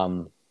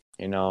 Um,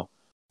 you know,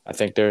 I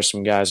think there are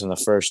some guys on the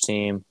first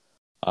team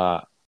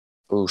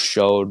who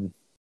showed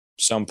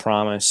some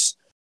promise.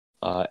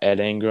 Ed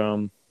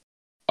Ingram,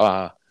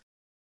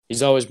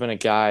 he's always been a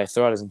guy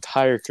throughout his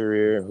entire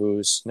career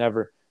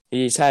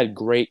he's had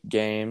great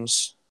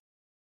games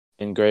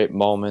and great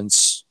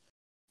moments,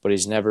 but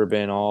he's never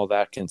been all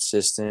that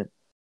consistent.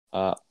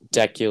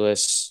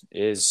 Deculus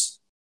is,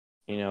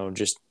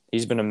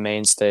 he's been a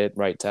mainstay at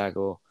right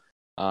tackle,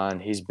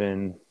 and he's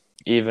been,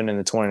 even in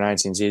the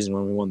 2019 season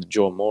when we won the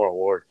Joe Moore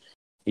Award,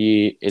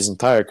 his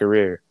entire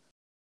career,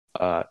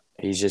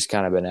 he's just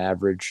kind of been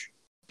average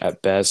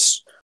at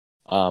best.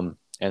 And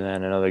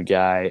then another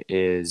guy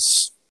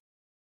is,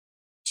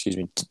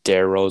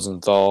 Dare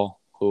Rosenthal,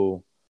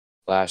 who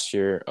last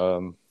year,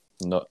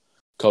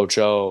 Coach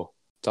O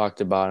talked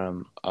about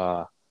him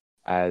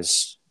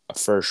as a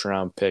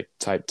first-round pick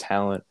type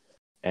talent.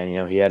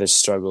 And, he had his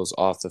struggles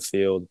off the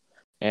field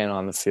and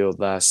on the field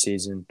last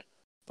season.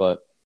 But,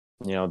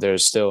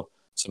 there's still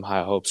some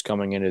high hopes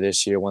coming into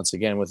this year once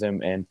again with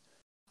him. And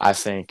I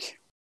think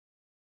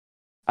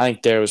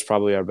Dare was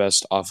probably our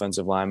best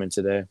offensive lineman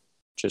today,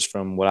 just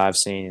from what I've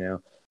seen.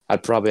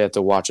 I'd probably have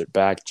to watch it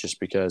back just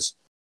because,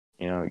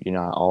 you're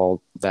not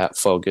all that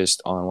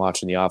focused on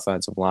watching the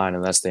offensive line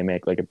unless they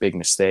make like a big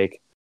mistake.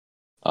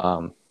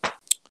 So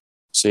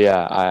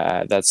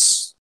yeah,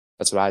 that's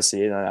what I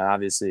see. And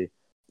obviously,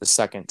 the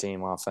second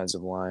team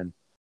offensive line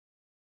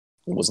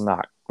was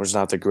not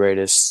the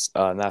greatest,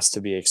 and that's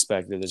to be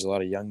expected. There's a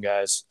lot of young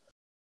guys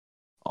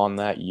on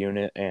that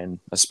unit, and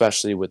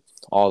especially with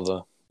all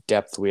the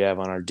depth we have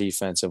on our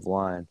defensive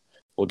line.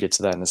 We'll get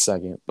to that in a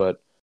second.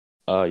 But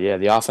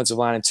the offensive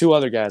line, and two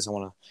other guys I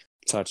want to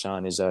touch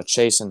on is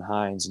Chasen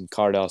Hines and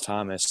Cardell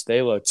Thomas.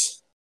 They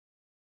looked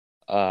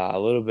a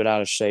little bit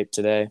out of shape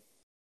today,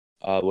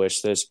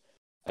 which there's,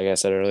 like I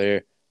said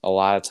earlier, a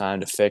lot of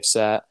time to fix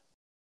that.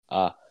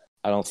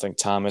 I don't think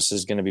Thomas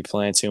is going to be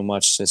playing too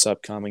much this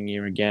upcoming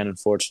year again,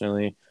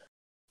 unfortunately.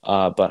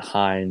 But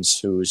Hines,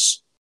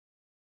 who's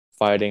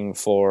fighting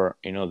for,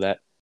 that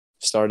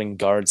starting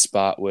guard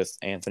spot with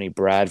Anthony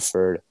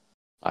Bradford,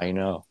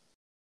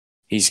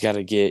 he's got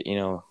to get,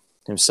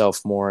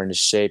 himself more into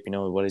shape.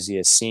 What is he,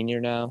 a senior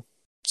now?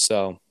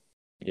 So,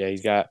 yeah,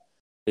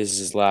 this is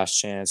his last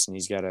chance, and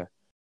he's got to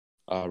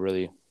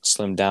really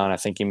slim down. I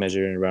think he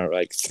measured around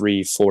like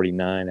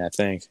 349, I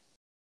think.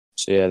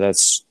 So, yeah,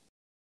 those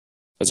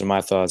are my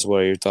thoughts.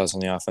 What are your thoughts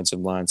on the offensive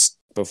line's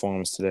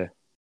performance today?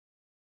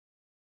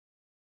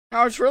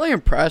 I was really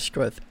impressed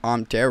with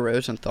Dare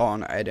Rosenthal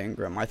and Ed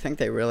Ingram. I think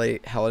they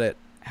really held it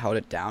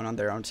down on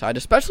their own side,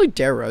 especially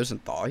Dare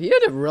Rosenthal. He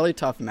had a really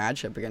tough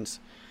matchup against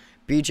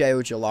B.J.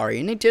 Ojulari,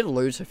 and he did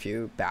lose a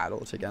few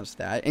battles against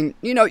that. And,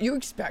 you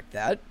expect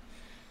that.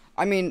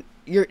 I mean,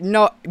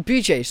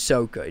 BJ's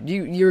so good.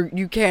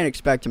 You can't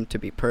expect him to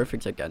be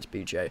perfect against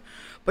BJ.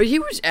 But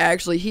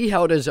he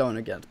held his own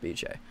against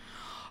BJ.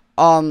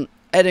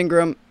 Ed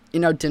Ingram,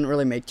 didn't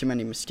really make too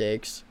many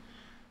mistakes.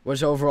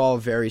 Was overall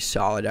very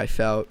solid, I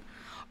felt.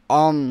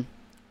 I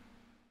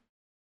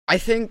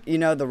think,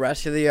 the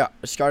rest of the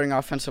starting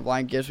offensive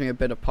line gives me a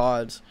bit of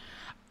pause.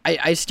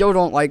 I still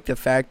don't like the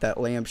fact that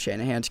Liam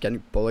Shanahan's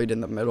getting bullied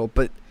in the middle,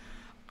 but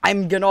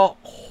I'm going to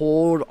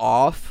hold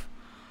off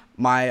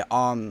my,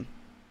 I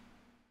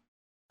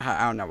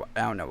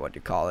don't know what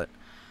to call it.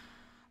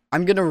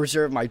 I'm going to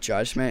reserve my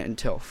judgment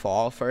until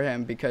fall for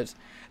him, because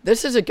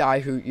this is a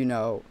guy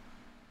who,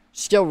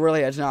 still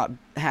really has not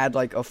had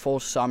like a full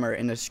summer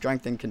in a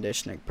strength and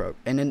conditioning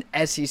in an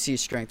SEC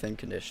strength and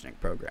conditioning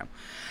program.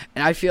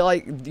 And I feel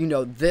like,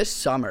 this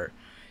summer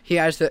he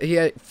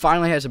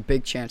finally has a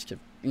big chance to,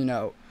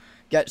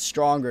 get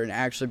stronger and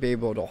actually be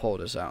able to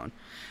hold his own.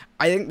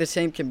 I think the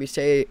same can be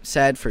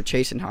said for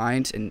Chasen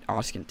Hines and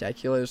Austin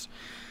Deculus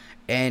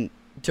and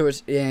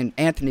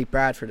Anthony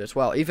Bradford as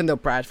well. Even though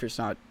Bradford's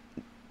not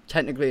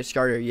technically a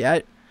starter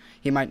yet,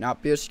 he might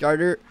not be a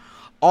starter.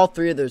 All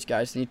three of those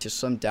guys need to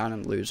slim down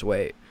and lose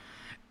weight.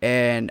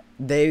 And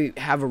they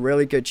have a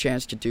really good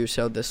chance to do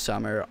so this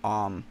summer.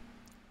 I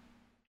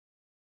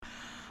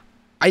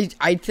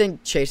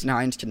think Chasen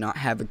Hines did not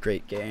have a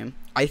great game.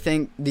 I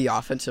think the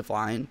offensive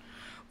line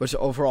was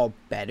overall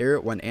better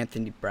when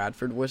Anthony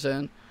Bradford was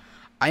in.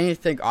 I didn't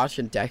think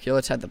Austin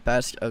Deculus had the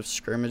best of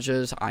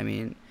scrimmages. I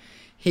mean,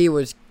 he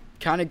was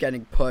kind of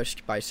getting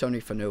pushed by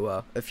Sony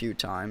Fanua a few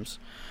times.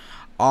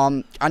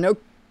 I know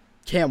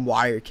Cam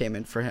Wire came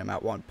in for him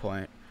at one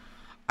point.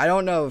 I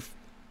don't know if,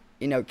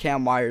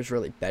 Cam Wire is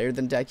really better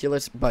than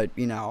Deculus, but,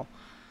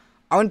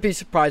 I wouldn't be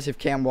surprised if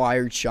Cam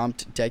Wire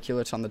jumped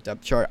Deculus on the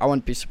depth chart. I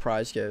wouldn't be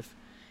surprised if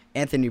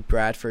Anthony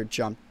Bradford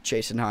jumped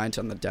Jason Hines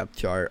on the depth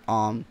chart.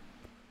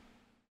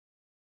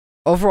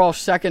 Overall,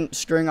 second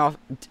string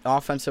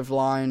offensive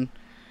line.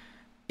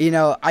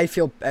 I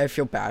feel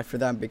bad for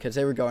them because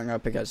they were going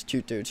up against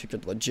 2 dudes who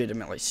could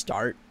legitimately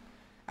start.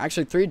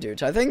 Actually, 3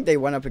 dudes. I think they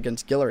went up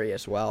against Guillory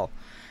as well.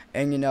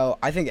 And,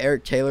 I think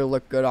Eric Taylor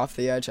looked good off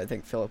the edge. I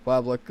think Philip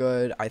Webb looked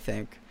good. I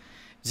think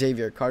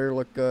Xavier Carter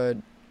looked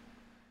good.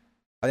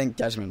 I think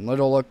Desmond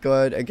Little looked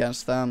good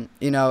against them.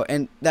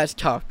 And that's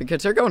tough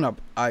because they're going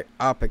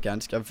up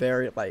against a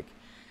very,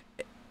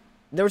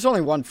 there was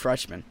only one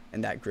freshman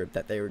in that group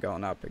that they were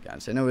going up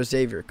against, and it was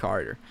Xavier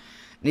Carter.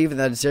 And even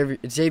that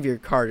Xavier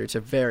Carter is a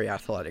very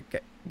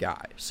athletic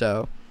guy.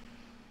 So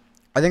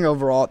I think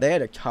overall they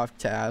had a tough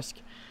task.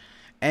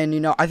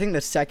 And, I think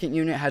the second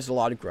unit has a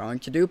lot of growing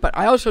to do, but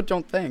I also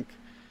don't think,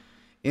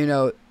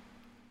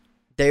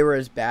 they were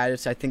as bad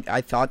as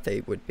I thought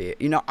they would be.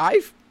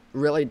 I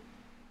really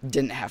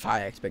didn't have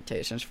high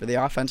expectations for the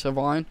offensive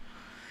line,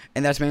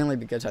 and that's mainly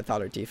because I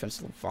thought our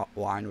defensive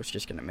line was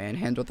just going to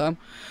manhandle them.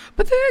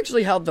 But they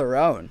actually held their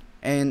own,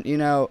 and,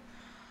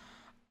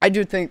 I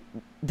do think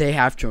they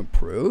have to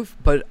improve,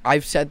 but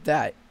I've said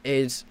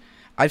this,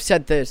 I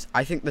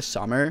think the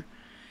summer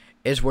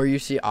is where you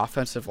see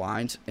offensive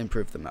lines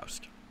improve the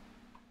most.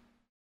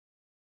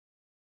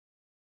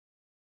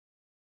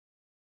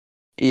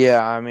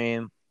 Yeah, I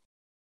mean,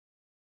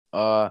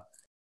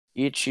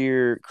 each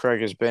year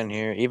Craig has been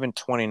here, even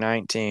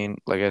 2019,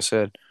 like I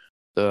said,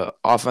 the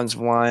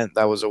offensive line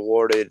that was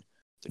awarded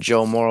the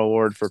Joe Moore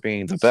Award for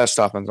being the best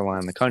offensive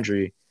line in the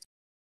country,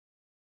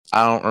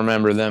 I don't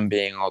remember them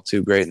being all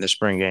too great in the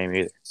spring game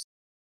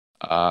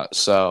either.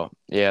 So,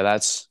 yeah,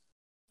 that's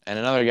 – and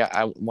another guy,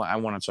 I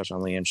want to touch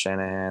on Liam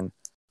Shanahan.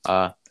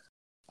 I've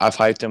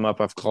hyped him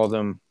up. I've called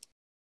him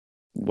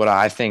what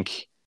I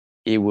think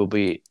he will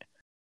be.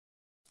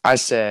 I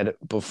said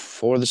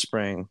before the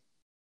spring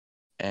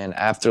and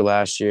after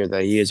last year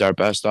that he is our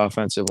best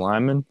offensive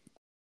lineman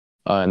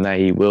and that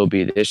he will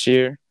be this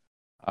year.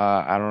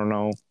 I don't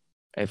know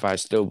if I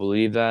still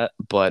believe that,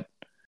 but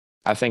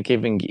I think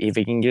if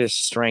he can get his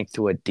strength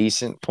to a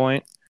decent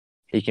point,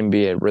 he can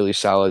be a really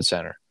solid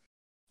center.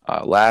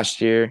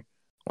 Last year,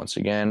 once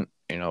again,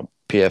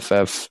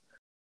 PFF,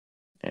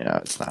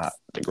 it's not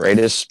the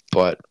greatest,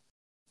 but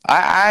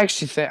I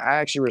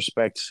actually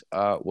respect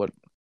what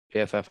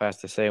PFF has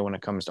to say when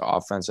it comes to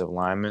offensive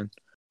linemen.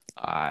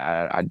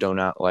 I do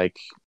not like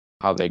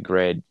how they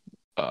grade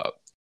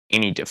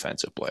any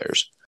defensive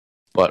players,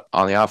 but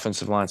on the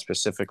offensive line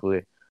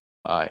specifically,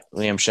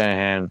 Liam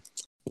Shanahan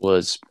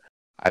was,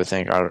 I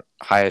think, our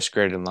highest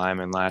graded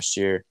lineman last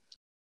year,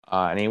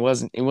 and he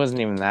wasn't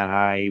even that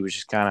high. He was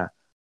just kind of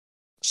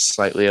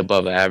slightly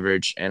above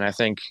average, and I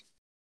think,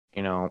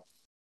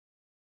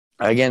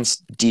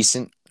 against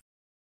decent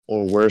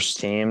or worse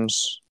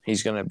teams,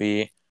 he's going to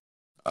be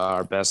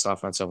our best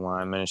offensive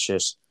lineman. It's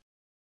just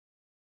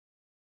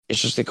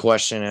a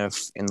question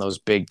if in those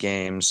big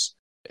games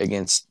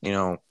against,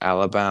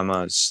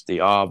 Alabama's, the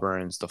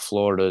Auburns, the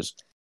Floridas,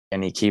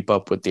 can he keep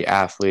up with the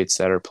athletes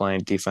that are playing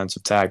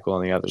defensive tackle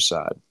on the other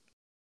side?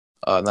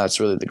 That's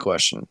really the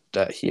question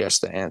that he has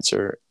to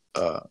answer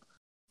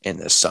in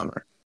this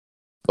summer.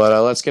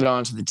 But let's get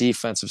on to the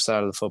defensive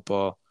side of the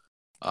football,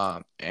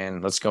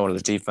 and let's go into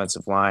the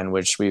defensive line,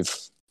 which we've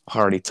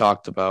already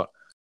talked about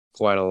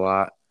quite a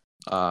lot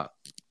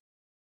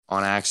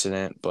on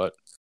accident, but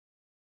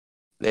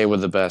they were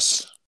the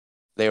best.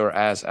 They were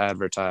as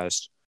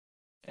advertised.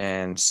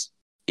 And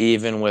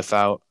even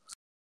without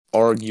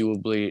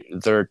arguably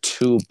their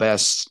 2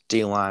 best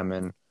D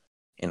linemen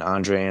in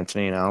Andre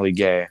Anthony and Ali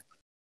Gay,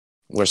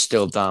 were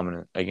still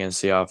dominant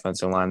against the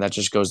offensive line. That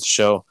just goes to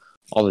show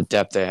all the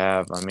depth they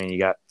have. I mean, you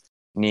got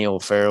Neil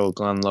Farrell,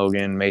 Glenn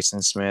Logan,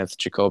 Mason Smith,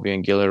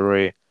 Jacobian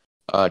Guillory,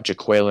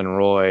 Jaquelin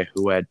Roy,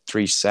 who had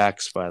 3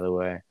 sacks, by the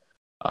way.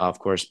 Of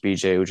course,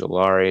 B.J.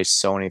 Ujulari,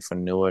 Sony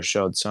Fanua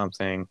showed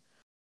something.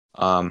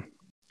 And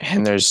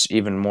there's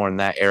even more than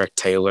that, Eric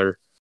Taylor.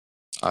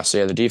 So,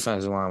 yeah, the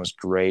defensive line was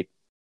great.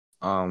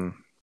 I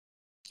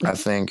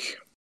think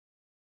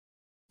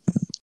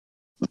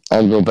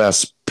I'll go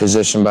best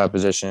position by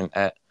position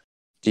at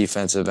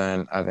defensive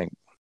end. I think,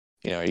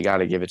 you got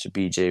to give it to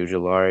B.J.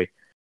 Ujulari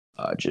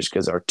just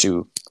because our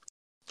 2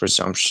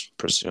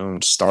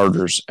 presumed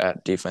starters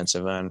at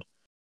defensive end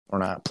were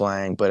not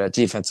playing. But at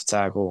defensive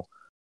tackle,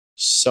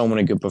 so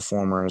many good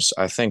performers.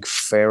 I think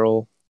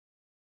Farrell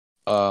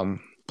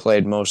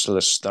played most of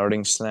the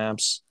starting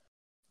snaps,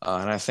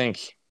 and I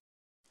think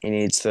he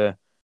needs to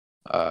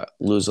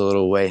lose a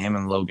little weight. Him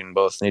and Logan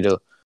both need to,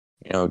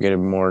 get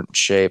in more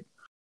shape.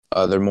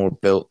 They're more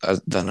built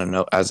as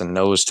a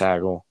nose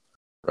tackle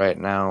right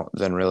now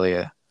than really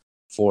a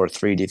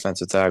 4-3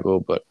 defensive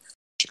tackle. But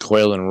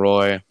Jaquelin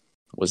Roy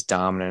was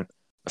dominant,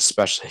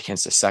 especially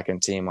against the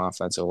second team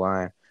offensive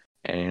line.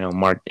 And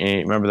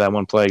remember that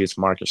one play against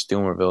Marcus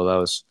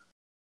Dumerville?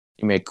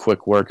 He made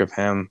quick work of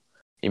him.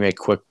 He made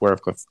quick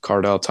work with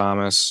Cardell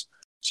Thomas.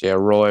 So yeah,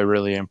 Roy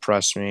really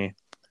impressed me.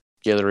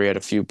 Guillory had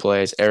a few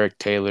plays. Eric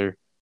Taylor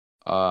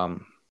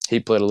He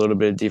played a little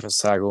bit of defense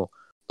tackle,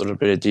 a little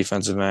bit of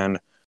defensive end,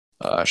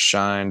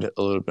 shined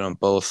a little bit on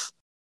both.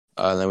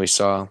 Then we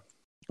saw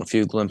a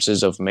few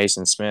glimpses of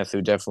Mason Smith,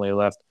 who definitely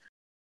left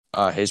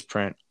his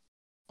print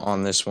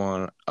on this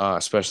one,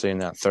 especially in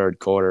that third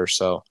quarter.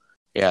 So,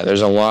 yeah,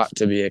 there's a lot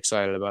to be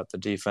excited about the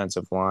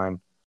defensive line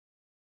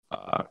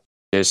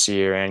this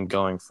year and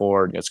going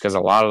forward. It's because a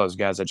lot of those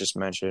guys I just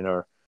mentioned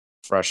are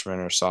freshmen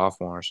or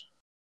sophomores.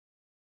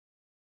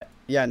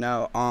 Yeah,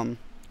 no.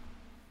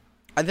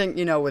 I think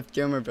with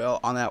Dumerville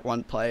on that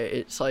one play,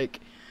 it's like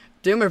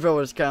Dumerville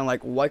was kind of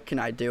like, what can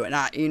I do? And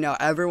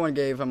everyone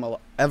gave him a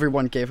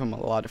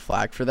lot of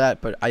flack for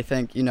that. But I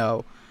think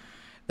there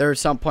are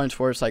some points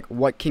where it's like,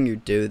 what can you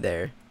do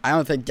there? I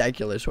don't think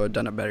Deculus would have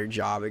done a better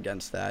job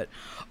against that.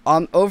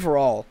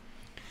 Overall,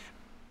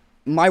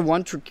 my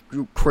one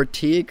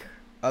critique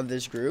of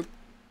this group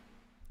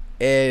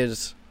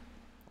is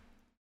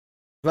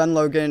Glenn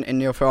Logan and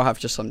Neil Farrell have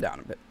to slim down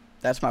a bit.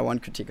 That's my one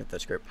critique of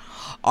this group.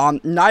 They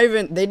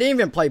didn't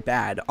even play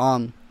bad.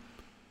 I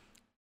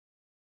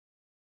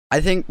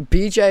think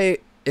BJ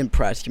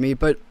impressed me,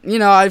 but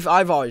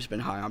I've always been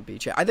high on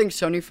BJ. I think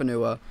Sony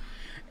Fanua,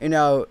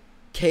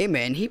 came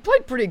in. He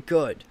played pretty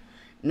good.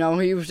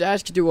 He was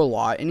asked to do a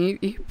lot, and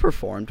he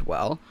performed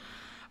well.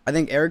 I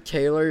think Eric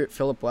Taylor,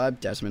 Philip Webb,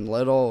 Desmond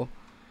Little,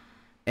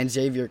 and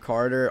Xavier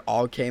Carter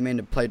all came in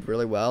and played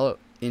really well.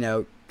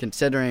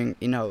 Considering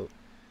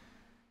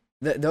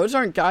those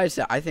aren't guys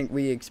that I think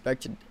we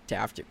expected to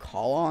have to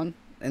call on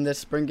in this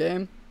spring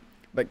game.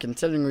 But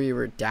considering we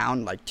were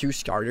down like 2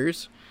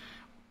 starters,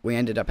 we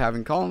ended up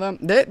having call on them.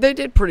 They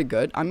did pretty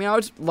good. I mean, I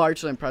was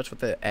largely impressed with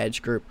the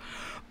edge group,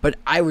 but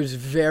I was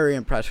very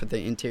impressed with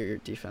the interior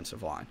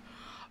defensive line.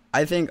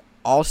 I think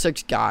all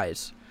 6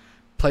 guys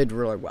played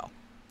really well.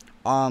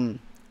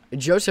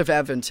 Joseph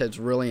Evans has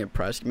really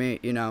impressed me.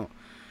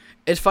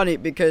 It's funny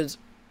because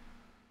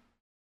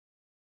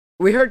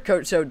we heard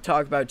Coach O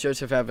talk about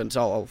Joseph Evans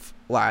all of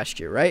last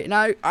year, right? And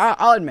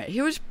I'll admit,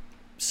 he was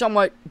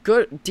somewhat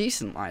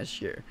decent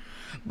last year.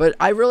 But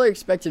I really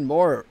expected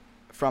more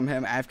from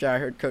him after I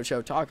heard Coach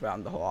O talk about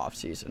him the whole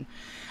offseason.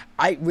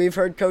 We've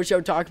heard Coach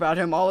O talk about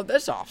him all of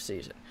this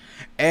offseason.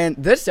 And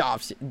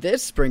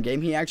this spring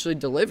game, he actually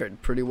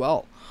delivered pretty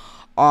well.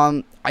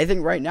 I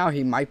think right now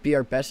he might be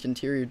our best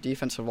interior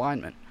defensive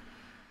lineman.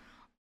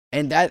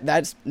 And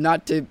that's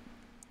not to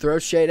throw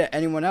shade at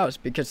anyone else,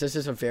 because this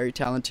is a very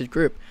talented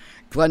group.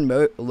 Glenn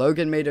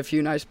Logan made a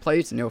few nice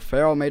plays. Neil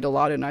Farrell made a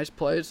lot of nice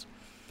plays.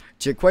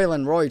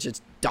 Jaqueline Roy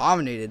just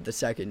dominated the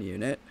second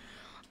unit.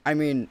 I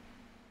mean,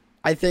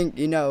 I think,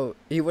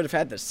 he would have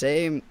had the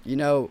same,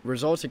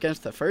 results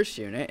against the first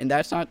unit. And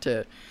that's not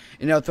to,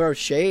 throw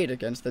shade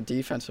against the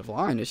defensive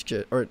line. It's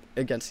just, or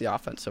against the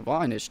offensive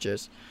line. It's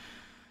just,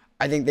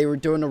 I think they were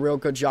doing a real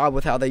good job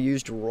with how they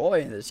used Roy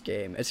in this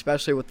game,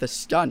 especially with the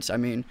stunts. I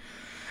mean,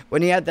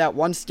 when he had that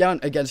one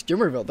stunt against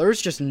Dumerville, there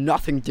was just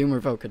nothing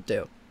Dumerville could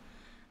do.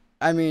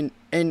 I mean,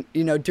 and,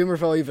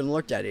 Dumerville even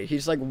looked at it.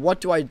 He's like, what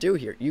do I do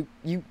here? You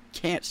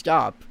can't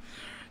stop.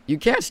 You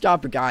can't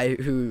stop a guy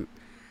who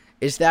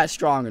is that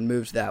strong and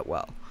moves that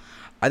well.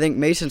 I think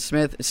Mason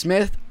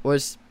Smith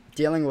was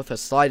dealing with a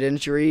slight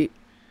injury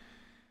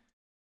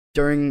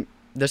during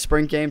the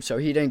spring game, so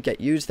he didn't get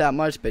used that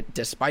much, but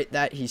despite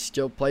that, he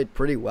still played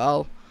pretty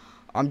well.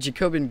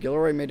 Jacobian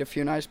Gilroy made a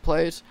few nice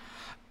plays.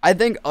 I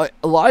think a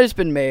lot has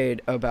been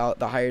made about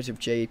the hires of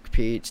Jake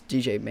Peets,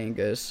 DJ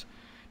Mangus,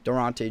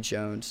 Durante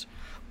Jones,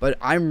 but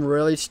I'm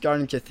really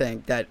starting to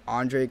think that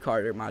Andre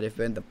Carter might have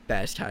been the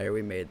best hire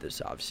we made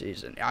this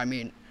offseason. I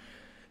mean,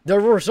 the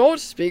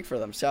results speak for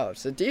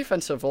themselves. The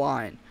defensive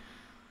line,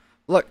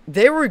 look,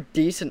 they were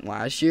decent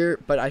last year,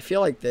 but I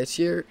feel like this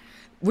year,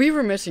 we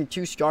were missing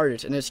 2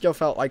 starters, and it still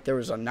felt like there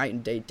was a night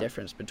and day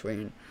difference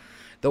between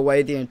the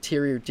way the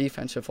interior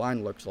defensive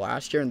line looked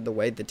last year and the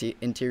way the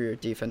interior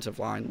defensive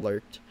line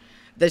looked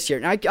this year.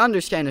 And I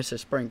understand it's a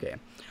spring game.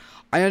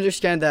 I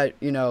understand that,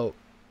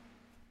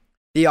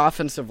 the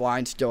offensive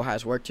line still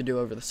has work to do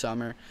over the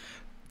summer.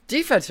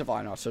 Defensive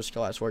line also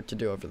still has work to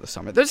do over the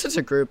summer. This is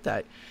a group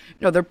that,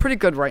 they're pretty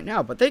good right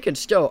now, but they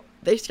still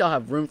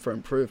have room for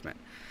improvement.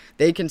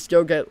 They can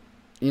still get,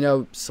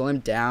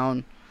 slimmed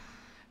down,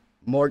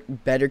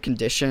 better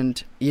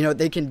conditioned.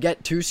 They can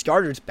get 2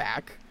 starters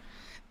back.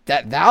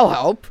 That'll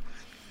help.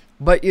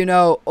 But,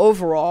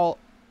 overall,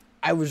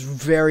 I was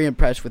very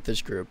impressed with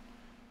this group.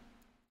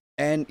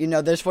 And,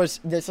 this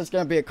is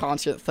going to be a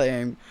constant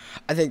theme,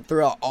 I think,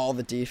 throughout all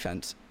the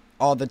defense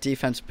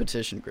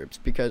position groups,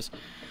 because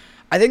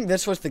I think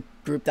this was the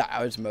group that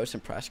I was most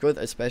impressed with,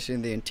 especially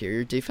in the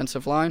interior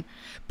defensive line.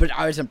 But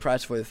I was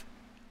impressed with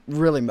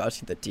really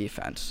most of the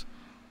defense.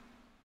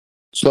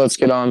 So let's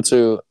get on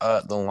to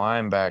the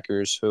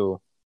linebackers,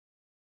 who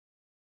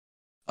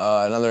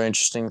another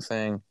interesting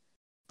thing.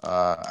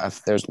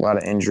 There's a lot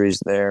of injuries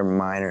there,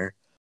 minor.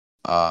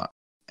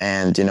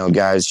 And,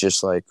 guys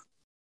just like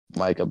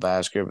Micah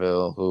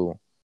Baskerville, who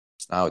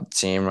is not with the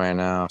team right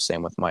now.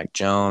 Same with Mike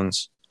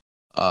Jones.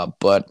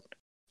 But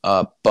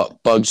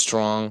Bug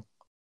Strong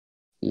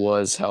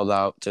was held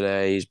out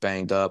today. He's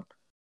banged up.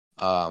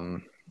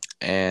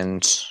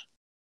 And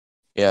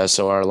Yeah,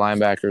 so our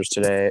linebackers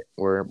today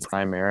were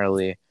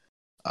primarily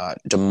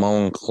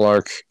Damone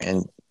Clark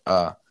and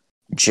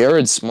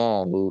Jared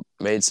Small, who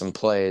made some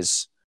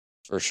plays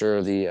for sure.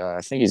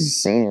 I think he's a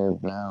senior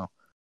now,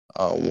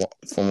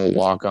 from a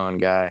walk-on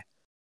guy.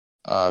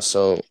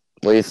 So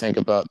what do you think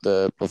about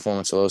the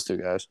performance of those two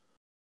guys?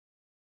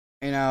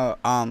 You know,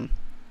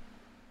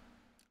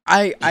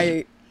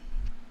 I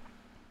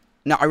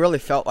no, I really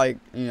felt like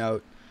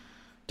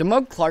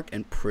Damone Clark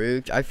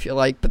improved, I feel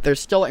like, but there's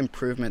still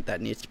improvement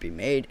that needs to be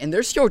made, and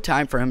there's still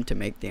time for him to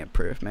make the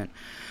improvement.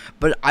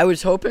 But I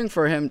was hoping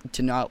for him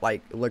to not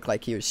look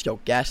like he was still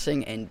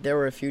guessing, and there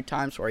were a few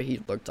times where he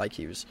looked like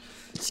he was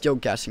still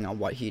guessing on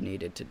what he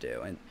needed to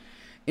do. And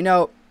you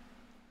know,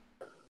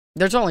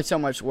 there's only so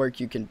much work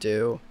you can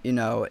do, in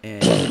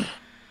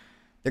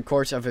the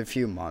course of a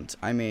few months.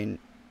 I mean,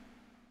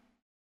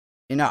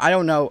 I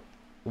don't know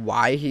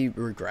why he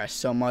regressed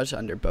so much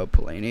under Bo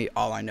Pelini.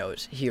 All I know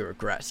is he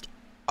regressed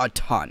a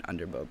ton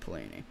under Bo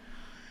Pelini.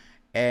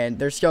 And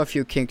there's still a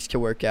few kinks to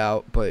work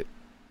out, but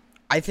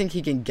I think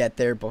he can get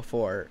there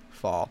before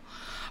fall.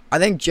 I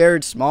think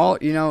Jared Small,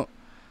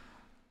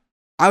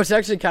 I was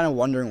actually kind of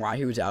wondering why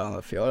he was out on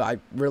the field. I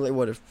really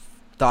would have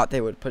thought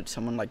they would put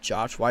someone like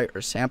Josh White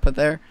or Sampa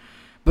there.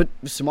 But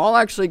Small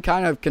actually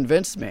kind of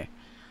convinced me.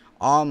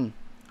 I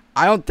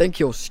don't think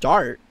he'll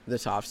start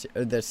this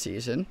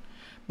season,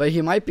 but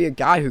he might be a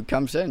guy who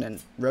comes in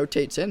and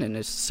rotates in and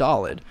is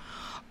solid.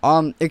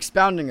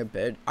 Expounding a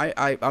bit,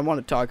 I want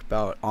to talk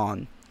about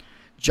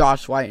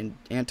Josh White and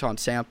Anton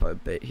Sampa a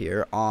bit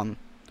here.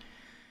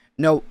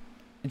 No,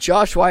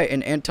 Josh White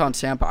and Anton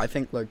Sampa, I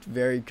think, looked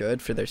very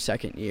good for their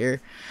second year.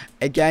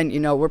 Again,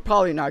 we're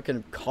probably not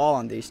going to call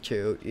on these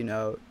two,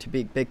 to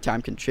be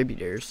big-time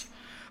contributors.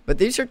 But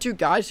these are two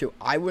guys who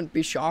I wouldn't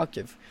be shocked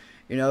if,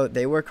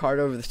 they work hard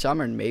over the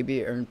summer and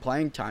maybe earn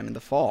playing time in the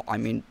fall. I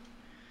mean,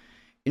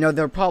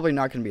 they're probably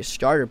not going to be a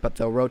starter, but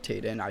they'll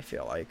rotate in, I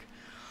feel like.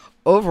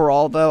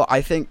 Overall, though,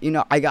 I think,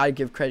 I got to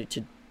give credit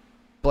to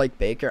Blake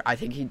Baker. I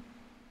think he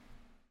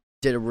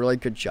did a really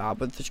good job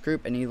with this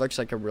group, and he looks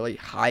like a really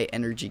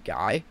high-energy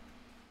guy.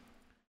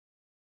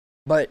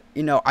 But,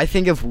 I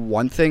think of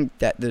one thing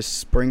that this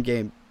spring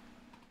game,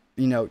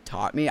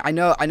 taught me. I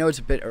know it's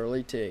a bit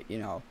early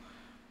to,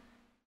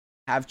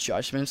 have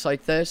judgments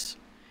like this,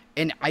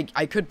 and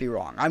I could be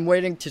wrong. I'm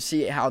waiting to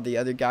see how the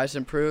other guys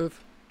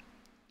improve.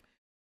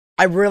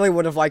 I really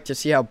would have liked to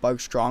see how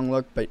Bug Strong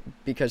looked, but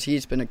because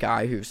he's been a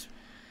guy who's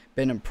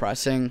been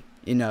impressing,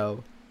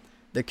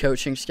 the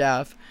coaching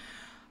staff.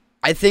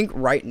 I think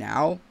right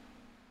now,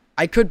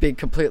 I could be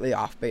completely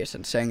off base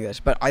in saying this,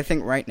 but I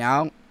think right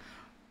now,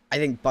 I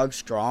think Bug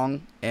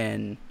Strong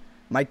and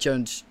Mike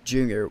Jones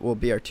Jr. will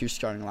be our two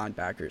starting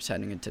linebackers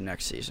heading into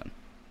next season.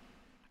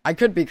 I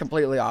could be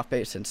completely off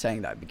base in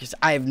saying that because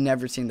I have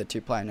never seen the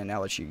two play in an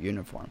LSU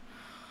uniform.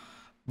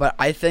 But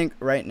I think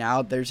right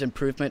now there's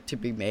improvement to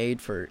be made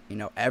for,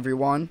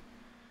 everyone,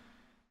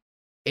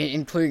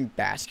 including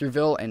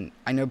Baskerville. And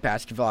I know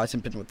Baskerville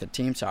hasn't been with the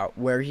team, so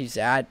where he's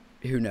at,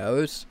 who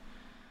knows.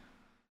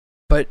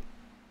 But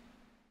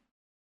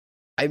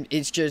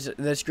it's just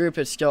this group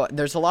is still,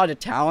 there's a lot of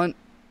talent.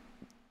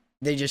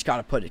 They just got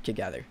to put it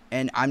together.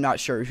 And I'm not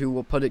sure who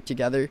will put it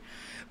together.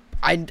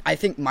 I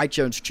think Mike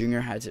Jones Jr.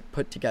 has it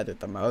put together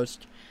the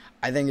most.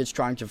 I think it's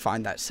trying to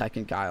find that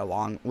second guy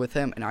along with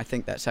him, and I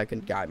think that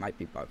second guy might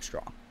be Bug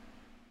Strong.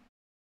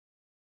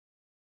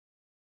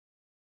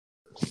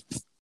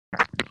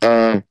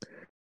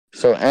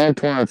 So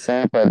Antoine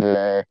Sampa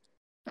today,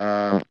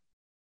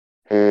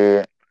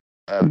 he,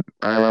 I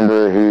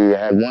remember he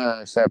had one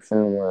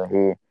interception where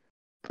he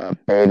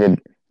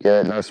baited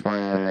Garrett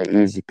Nussmeier in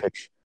the easy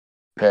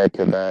pick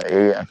of that.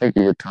 I think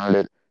he returned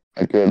it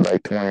a good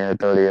 20 or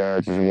 30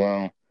 yards as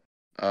well,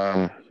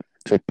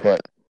 to put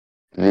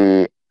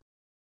the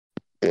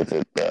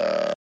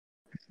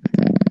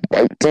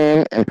white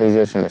team in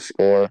position to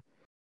score.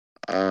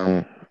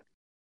 And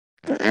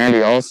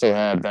he also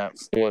had that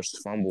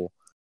forced fumble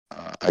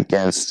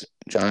against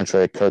John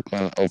Trey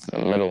Kirkland over the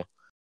middle.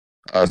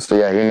 So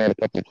yeah, he made a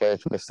couple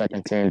plays for the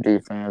second team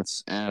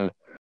defense, and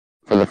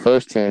for the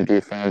first team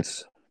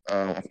defense,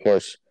 of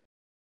course,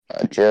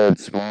 Jared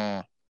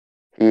Small.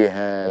 He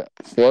had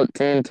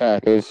 14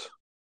 tackles,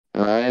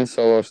 9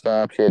 solo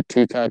stops. He had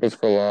 2 tackles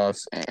for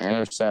loss, an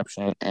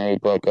interception, and he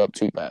broke up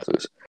 2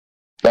 passes.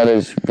 That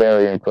is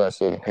very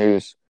impressive.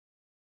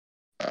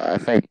 I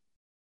think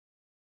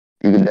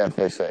you could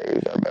definitely say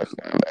he's our best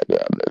linebacker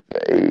out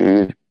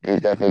there. He's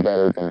definitely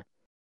better than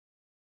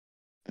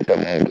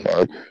Damone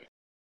Clark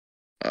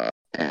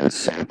and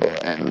Sampa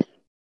and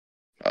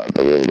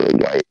the little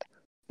White.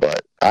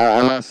 But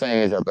I'm not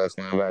saying he's our best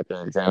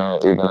linebacker in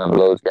general, even of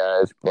those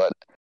guys, but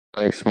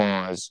I think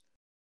Small is,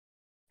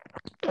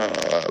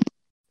 I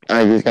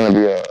think he's going to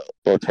be a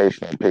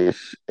rotational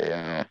piece,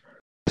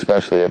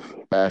 especially if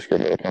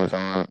Baskerville comes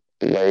on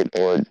late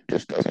or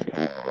just doesn't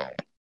come on at all.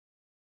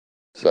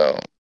 So,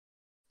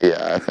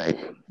 yeah,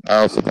 I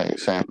also think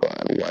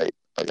Sampa and White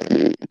are going to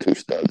be 2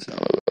 studs down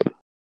the road.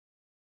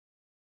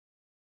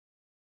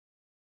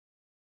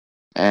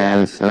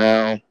 And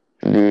now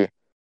the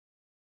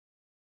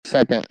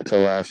second to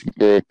last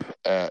group.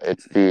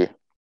 It's the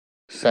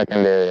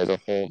secondary as a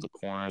whole, the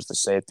corners, the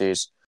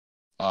safeties.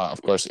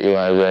 Of course,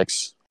 Eli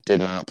Ricks did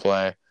not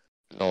play,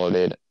 nor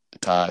did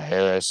Todd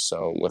Harris.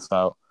 So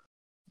without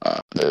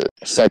the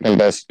second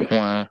best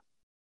corner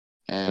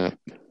and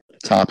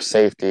top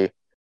safety,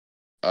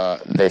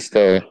 they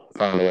still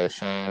found a way to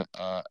shine.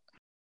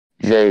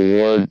 Jay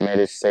Ward made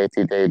his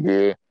safety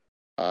debut.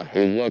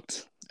 He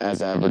looked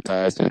as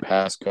advertised in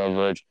pass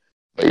coverage,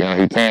 but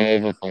he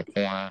came over from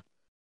corner,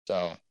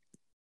 so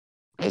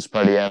it's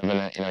pretty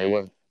evident. He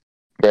wasn't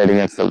great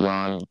against the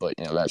run, but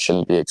that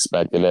shouldn't be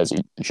expected as he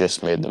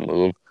just made the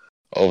move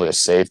over to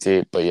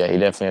safety. But yeah, he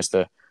definitely has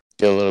to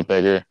get a little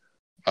bigger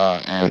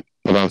and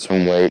put on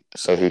some weight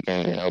so he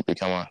can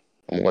become a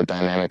more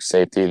dynamic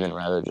safety than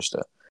rather just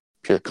a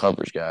pure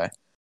coverage guy.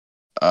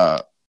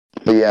 But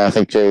yeah, I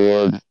think Jay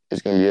Ward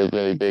is going to be a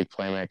really big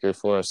playmaker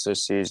for us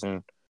this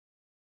season.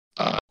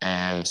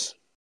 And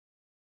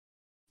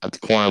at the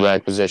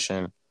cornerback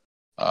position,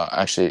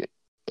 actually,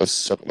 let's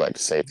circle back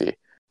to safety.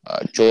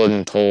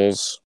 Jordan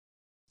Tolles,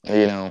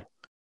 the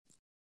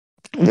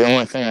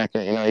only thing I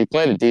can, he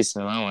played a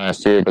decent amount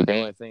last year, but the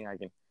only thing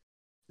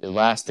the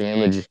lasting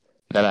image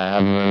that I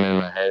have of him in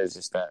my head is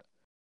just that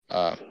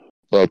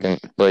broken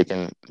play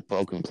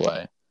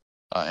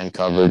in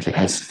coverage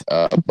against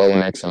Bo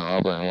Nix and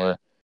Auburn, where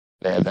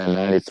they had that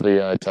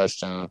 93-yard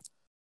touchdown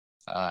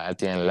at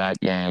the end of that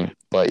game.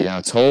 But,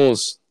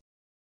 Tolles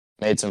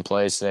made some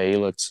plays today. He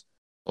looked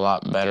a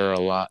lot better,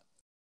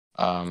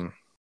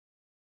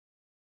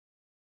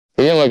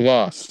 he didn't look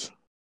lost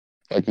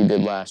like he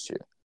did last year.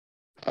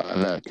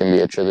 And that can be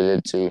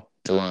attributed to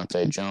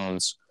Delonte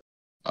Jones,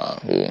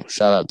 who,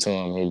 shout out to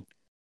him,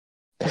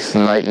 it's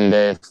night and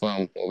day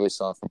from what we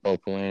saw from Bo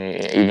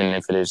Pelini, even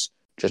if it is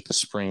just a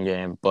spring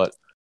game. But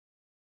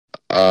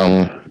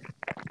and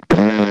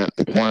then at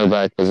the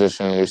cornerback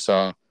position, we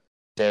saw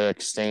Derek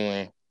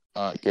Stingley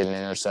get an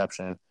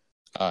interception,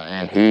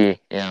 and he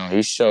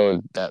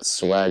showed that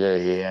swagger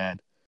he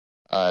had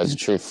as a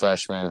true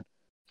freshman,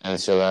 and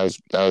so that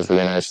was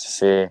really nice to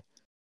see.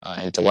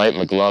 And Dwight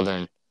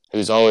McGlothern,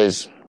 who's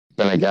always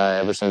been a guy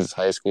ever since his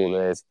high school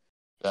days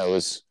that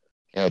was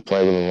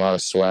played with a lot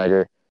of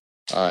swagger,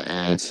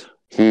 and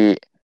he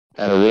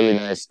had a really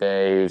nice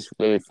day. He was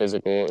really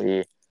physical.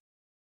 He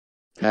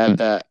had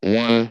that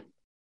one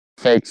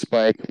fake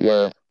spike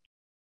where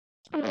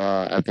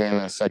at the end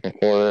of the second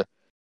quarter,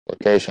 where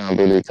Kayshon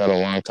Boutte caught a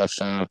long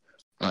touchdown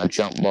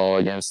jump ball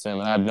against him.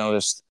 And I've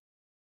noticed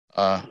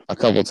a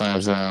couple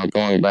times now,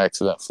 going back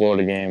to that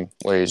Florida game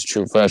where he's a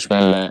true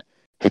freshman, that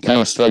he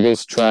kind of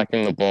struggles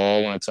tracking the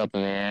ball when it's up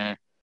in the air.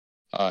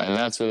 And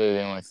that's really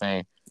the only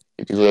thing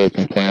you could really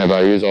complain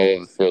about. He was all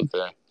over the field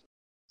there,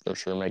 for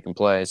sure, making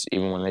plays,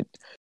 even when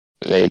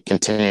they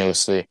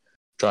continuously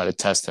try to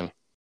test him.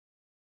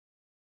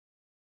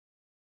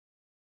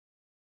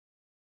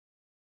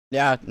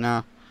 Yeah,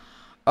 no.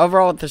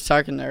 Overall, the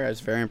secondary, I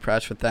was very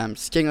impressed with them.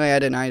 Stingley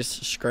had a nice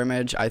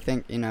scrimmage, I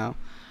think,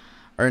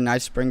 or a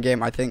nice spring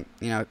game. I think,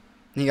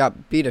 he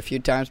got beat a few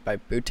times by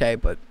Boutte,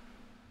 but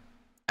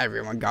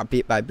everyone got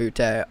beat by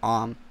Boutte.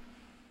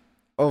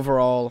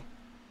 Overall,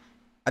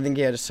 I think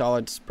he had a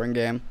solid spring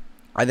game.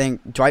 I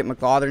think Dwight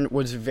McGlothern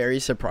was very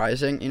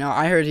surprising.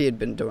 I heard he had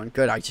been doing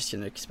good. I just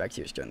didn't expect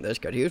he was doing this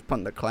good. He was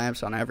putting the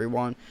clamps on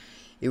everyone.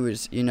 He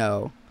was,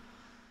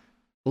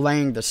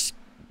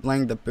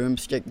 laying the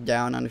boomstick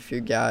down on a few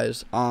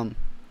guys.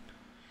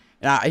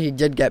 He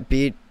did get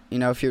beat,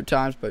 a few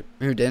times, but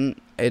who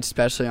didn't?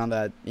 Especially on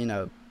that,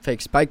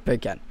 fake spike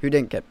pick end. Who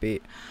didn't get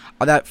beat?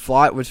 That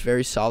Flott was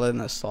very solid in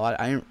the slot.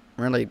 I didn't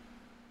really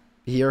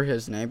hear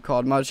his name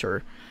called much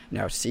or,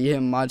 see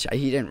him much.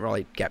 He didn't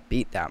really get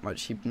beat that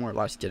much. He more or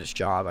less did his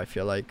job, I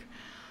feel like.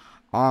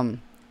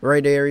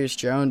 Ray Darius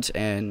Jones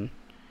and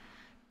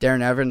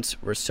Darren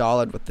Evans were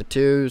solid with the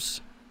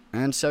twos.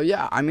 And so,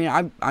 yeah,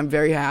 I'm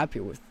very happy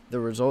with the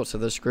results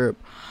of this group.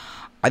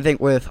 I think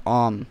with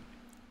the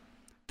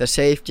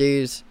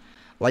safeties,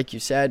 like you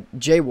said,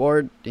 Jay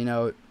Ward,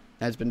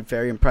 has been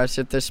very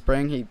impressive this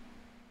spring. He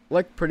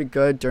looked pretty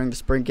good during the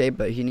spring game,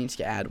 but he needs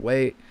to add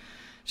weight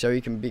so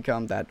he can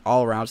become that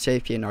all-around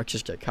safety and not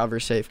just a cover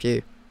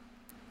safety.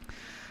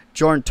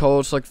 Jordan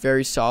Tolles looked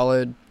very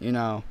solid, he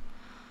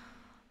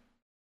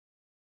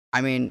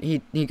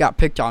got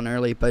picked on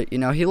early, but,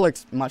 he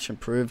looks much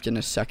improved in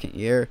his second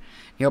year.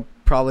 He'll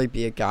probably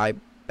be a guy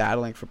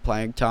battling for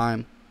playing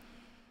time.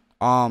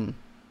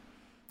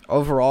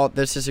 Overall,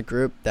 this is a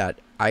group that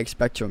I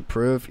expect to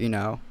improve,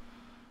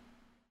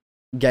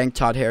 getting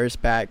Todd Harris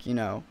back,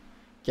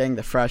 getting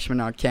the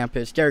freshman on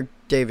campus. Derek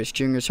Davis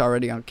Jr. is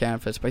already on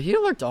campus, but he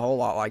looked a whole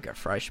lot like a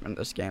freshman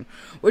this game,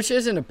 which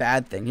isn't a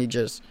bad thing.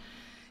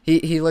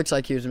 He looks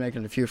like he was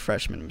making a few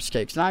freshman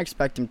mistakes, and I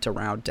expect him to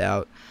round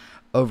out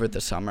over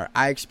the summer.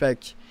 I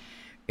expect,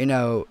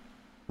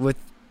 with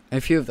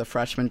a few of the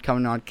freshmen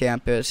coming on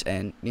campus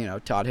and,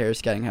 Todd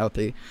Harris getting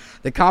healthy,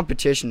 the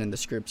competition in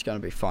this group is going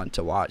to be fun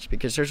to watch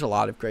because there's a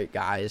lot of great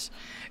guys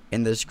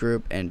in this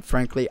group, and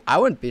frankly, I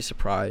wouldn't be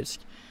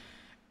surprised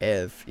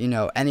if,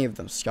 any of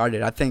them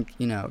started. I think,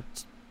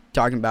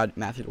 talking about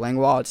Matthew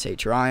Langwald,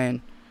 Sage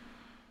Ryan,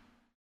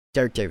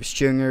 Derek Davis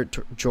Jr.,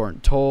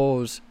 Jordan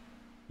Tolles,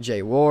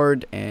 Jay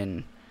Ward,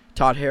 and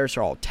Todd Harris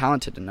are all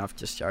talented enough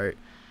to start.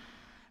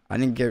 I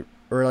think it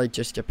really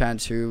just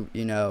depends who,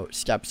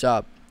 steps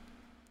up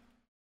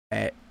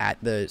at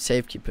the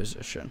safety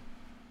position.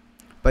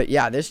 But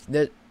yeah,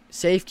 the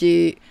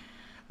safety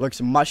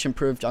looks much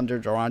improved under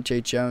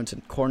Durante Jones,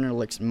 and corner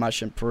looks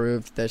much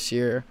improved this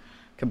year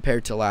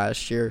compared to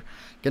last year.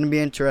 Going to be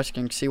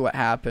interesting to see what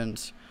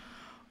happens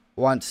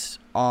once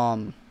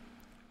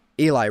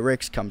Eli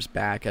Ricks comes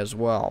back as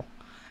well.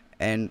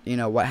 And,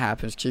 what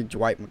happens to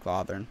Dwight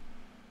McGlothern.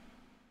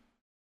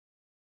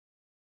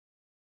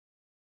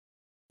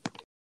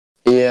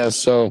 Yeah,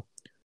 so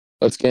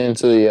let's get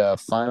into the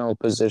final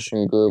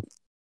position group,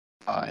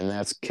 and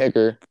that's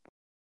kicker.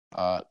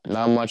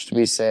 Not much to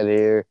be said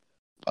here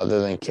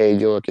other than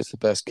Cade York is the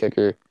best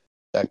kicker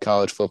that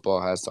college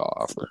football has to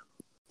offer.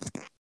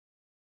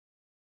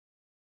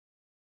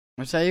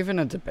 Was that even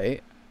a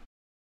debate?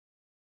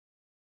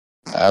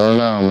 I don't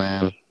know,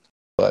 man,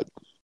 but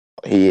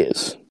he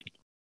is.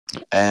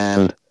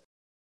 And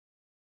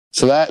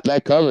so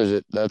that covers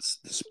it. That's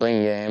the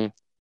spring game.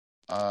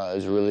 It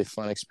was a really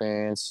fun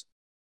experience,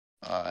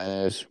 and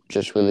it was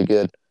just really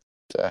good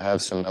to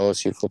have some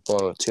LSU football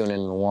to tune in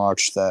and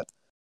watch that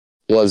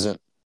didn't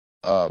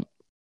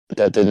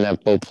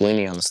have Bo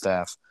Pelini on the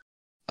staff.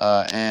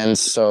 And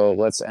so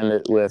let's end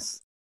it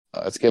with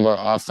let's give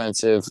our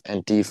offensive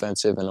and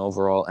defensive and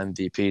overall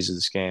MVPs of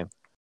this game.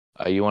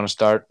 You want to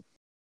start?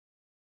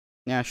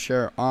 Yeah,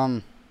 sure.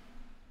 I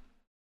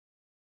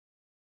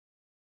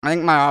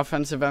think my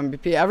offensive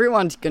MVP,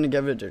 everyone's going to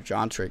give it to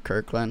Jontre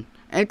Kirkland.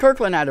 And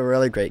Kirkland had a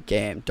really great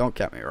game, don't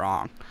get me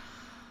wrong.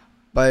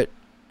 But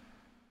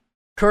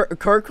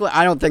Kirkland,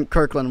 I don't think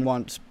Kirkland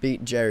once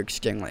beat Jarek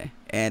Stingley.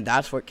 And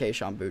that's what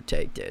Kayshon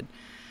Boutte did.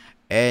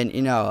 And,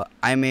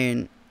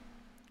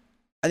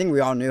 I think we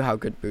all knew how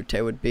good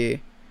Boutte would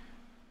be.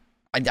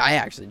 I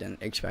actually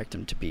didn't expect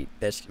him to beat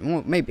this.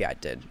 Well, maybe I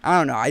did. I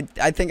don't know. I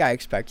think I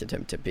expected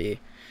him to be.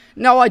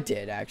 No, I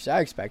did, actually.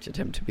 I expected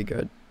him to be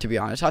good, to be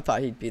honest. I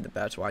thought he'd be the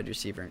best wide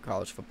receiver in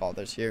college football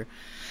this year.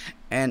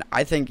 And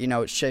I think,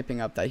 it's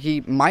shaping up that he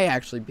might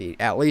actually be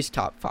at least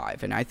top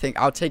 5. And I think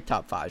I'll take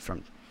top 5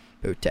 from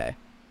Boutte.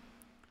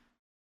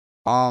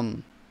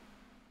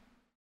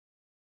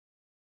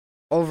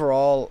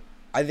 Overall,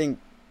 I think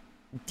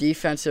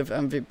defensive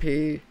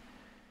MVP,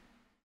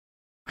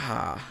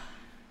 I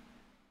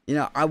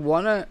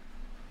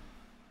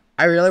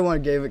really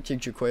want to give it to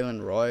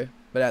Jaquelin Roy,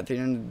 but at the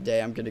end of the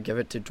day, I'm going to give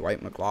it to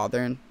Dwight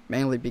McGlothern,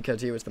 mainly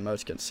because he was the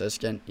most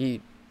consistent.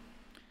 He,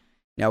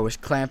 was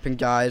clamping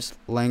guys,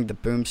 laying the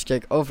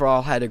boomstick.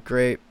 Overall, had a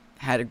great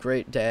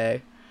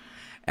day.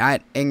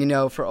 And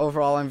for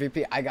overall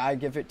MVP, I got to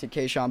give it to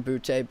Kayshon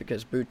Boutte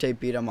because Boutte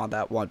beat him on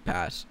that one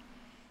pass.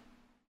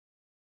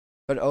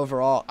 But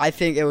overall, I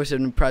think it was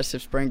an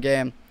impressive spring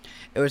game.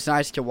 It was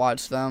nice to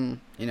watch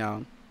them,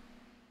 It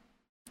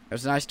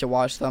was nice to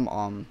watch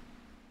them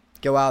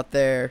go out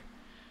there,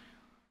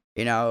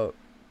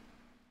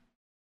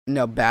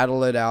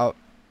 battle it out.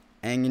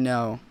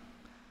 And,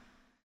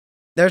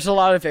 there's a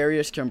lot of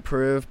areas to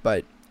improve,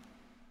 but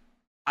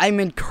I'm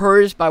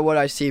encouraged by what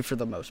I see for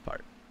the most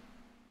part.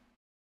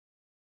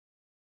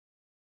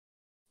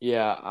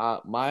 Yeah,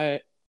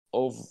 my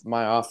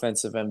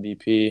offensive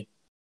MVP,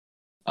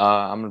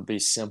 I'm going to be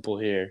simple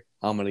here.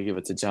 I'm going to give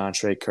it to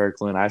Jontre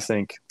Kirkland. I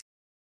think,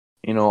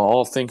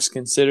 all things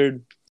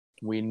considered,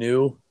 we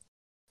knew,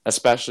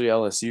 especially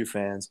LSU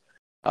fans,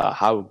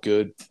 how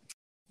good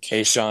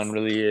Kayshon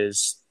really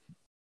is.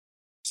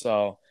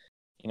 So,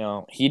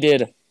 he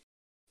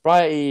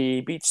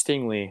beat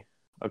Stingley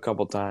a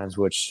couple times,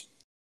 which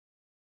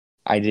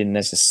I didn't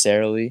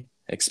necessarily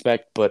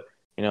expect, but,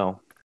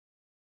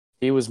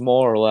 he was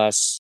more or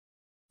less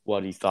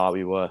what he thought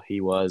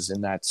he was,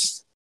 and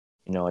that's,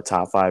 a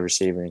top 5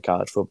 receiver in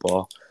college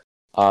football.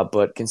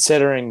 But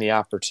considering the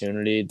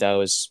opportunity that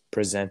was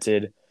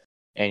presented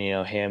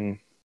and, him,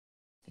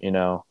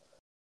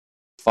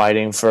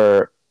 fighting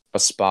for a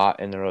spot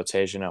in the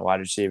rotation at wide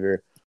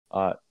receiver,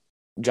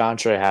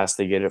 Jontre has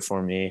to get it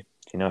for me.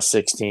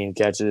 16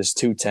 catches,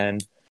 210,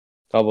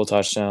 couple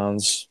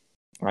touchdowns.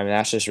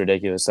 That's just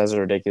ridiculous. That's a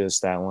ridiculous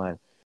stat line.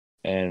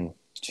 And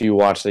if you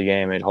watch the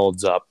game, it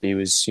holds up. He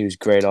was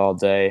great all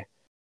day.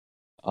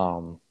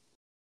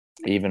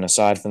 Even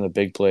aside from the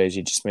big plays,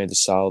 he just made the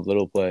solid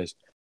little plays.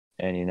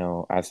 And,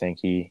 I think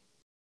he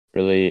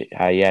really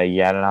he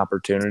had an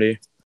opportunity,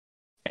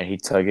 and he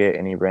took it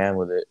and he ran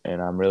with it.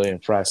 And I'm really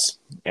impressed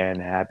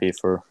and happy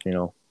for,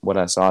 what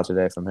I saw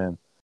today from him.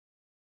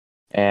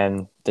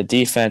 And the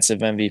defensive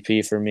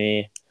MVP for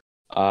me,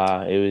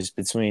 it was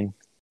between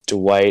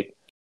Dwight.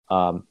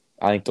 I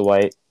think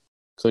Dwight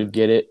could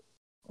get it,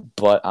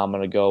 but I'm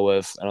going to go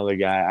with another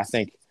guy. I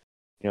think,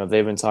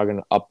 they've been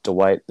talking up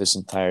Dwight this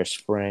entire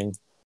spring,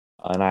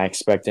 and I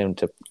expect him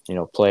to,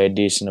 play a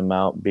decent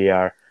amount, be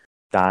our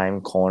dime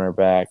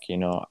cornerback,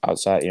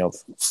 outside,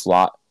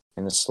 slot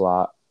in the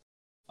slot,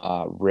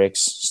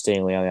 Ricks,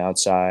 Stingley on the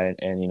outside.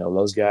 And,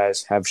 those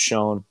guys have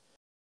shown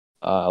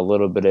a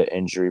little bit of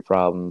injury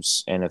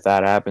problems. And if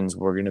that happens,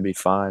 we're going to be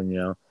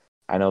fine.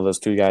 I know those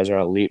two guys are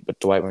elite, but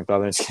Dwight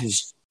McClellan's going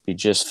to be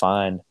just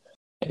fine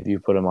if you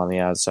put him on the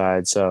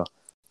outside. So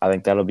I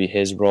think that'll be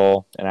his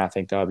role, and I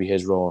think that'll be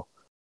his role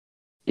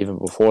even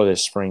before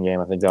this spring game.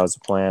 I think that was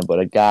the plan. But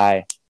a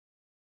guy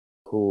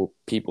who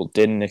people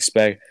didn't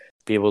expect,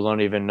 people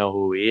don't even know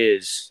who he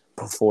is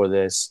before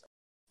this,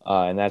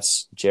 and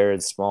that's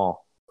Jared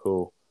Small,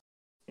 who,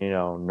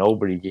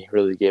 nobody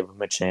really gave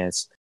him a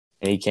chance.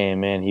 And he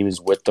came in, he was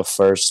with the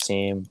first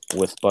team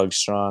with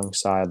Bugstrong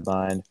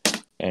sideline,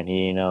 and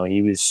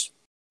he was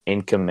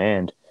in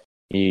command.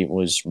 He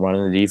was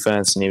running the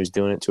defense, and he was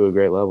doing it to a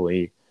great level.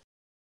 He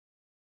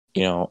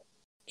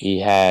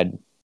had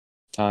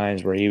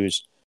times where he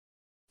was,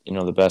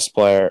 the best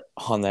player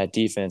on that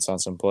defense on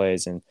some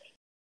plays. And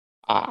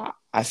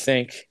I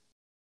think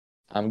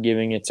I'm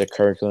giving it to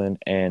Kirkland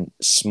and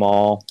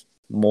Small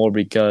more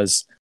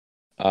because,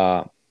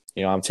 I'm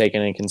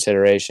taking into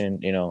consideration,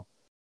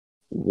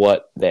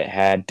 what they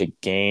had to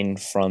gain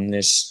from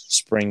this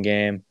spring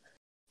game.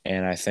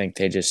 And I think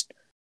they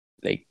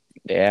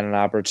had an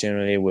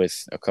opportunity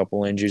with a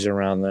couple injuries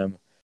around them,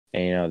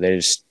 and they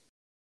just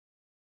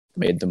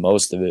made the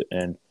most of it.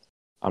 And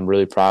I'm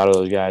really proud of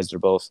those guys. They're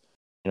both,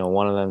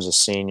 one of them's a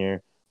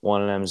senior,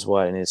 one of them's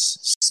in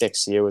his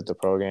 6th year with the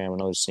program,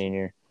 another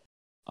senior,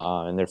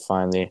 and they're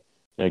finally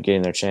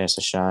getting their chance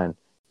to shine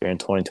here in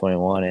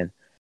 2021. And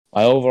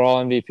my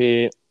overall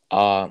MVP,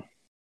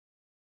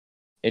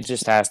 it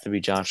just has to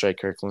be Jontre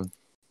Kirkland.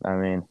 I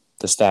mean,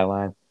 the stat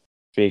line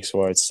speaks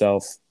for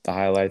itself. The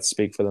highlights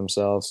speak for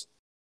themselves.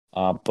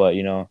 But,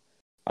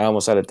 I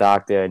almost had to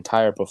dock the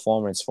entire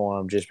performance for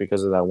him just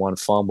because of that one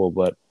fumble.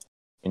 But,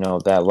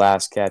 that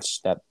last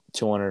catch, that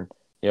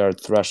 200-yard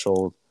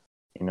threshold,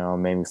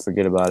 made me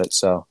forget about it.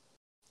 So,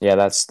 yeah,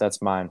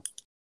 that's mine.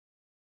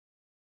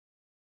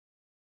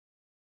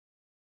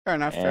 Fair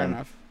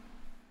enough.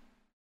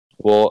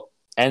 We'll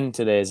end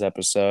today's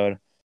episode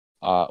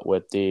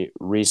with the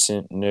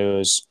recent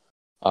news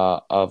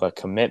of a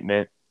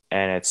commitment.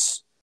 And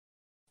it's,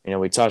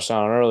 we touched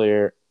on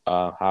earlier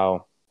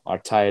how our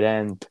tight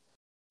end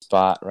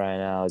spot right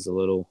now is a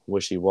little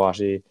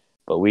wishy-washy,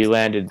 but we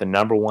landed the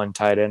number 1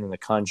 tight end in the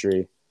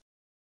country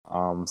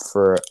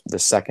for the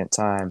second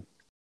time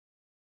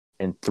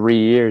in 3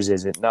 years.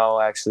 Is it? No,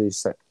 actually,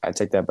 I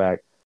take that back.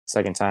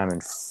 Second time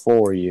in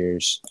 4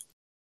 years.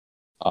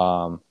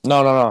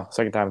 No.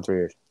 Second time in 3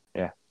 years.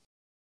 Yeah.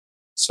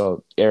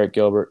 So Eric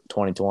Gilbert,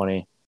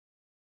 2020.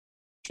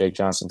 Jake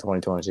Johnson,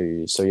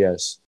 2022. So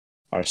yes,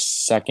 our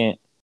second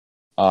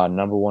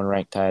number 1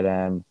 ranked tight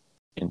end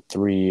in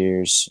 3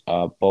 years,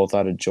 both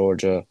out of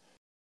Georgia.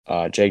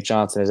 Jake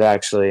Johnson is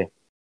actually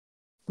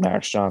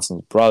Max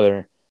Johnson's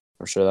brother.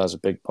 I'm sure that was a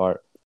big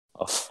part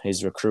of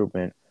his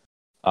recruitment.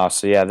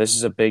 So yeah, this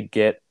is a big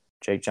get.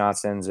 Jake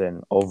Johnson's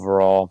an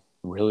overall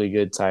really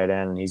good tight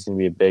end, and he's going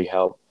to be a big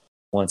help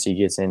once he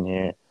gets in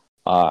here.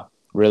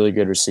 Really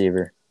good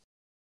receiver.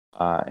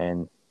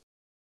 And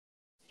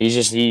he's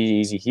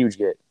a huge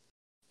get,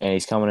 and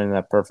he's coming in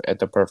at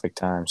the perfect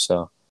time.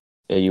 So,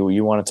 yeah,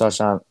 you want to touch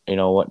on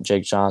what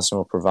Jake Johnson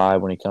will provide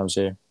when he comes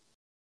here?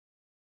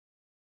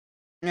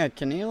 Yeah,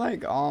 can he just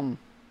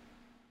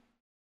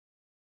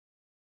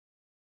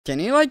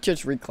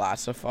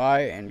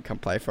reclassify and come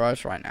play for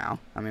us right now?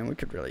 I mean, we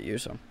could really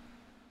use him.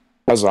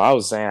 That's what I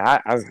was saying.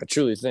 I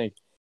truly think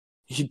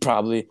he'd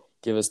probably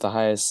give us the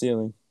highest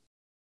ceiling.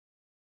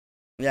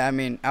 Yeah, I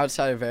mean,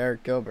 outside of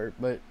Eric Gilbert,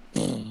 but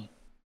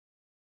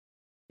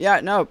yeah,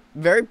 no,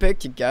 very big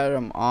to get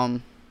him.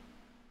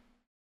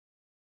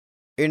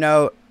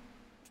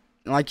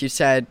 Like you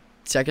said,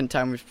 second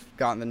time we've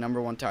gotten the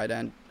number 1 tight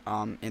end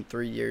in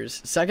 3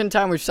 years. Second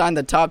time we've signed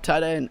the top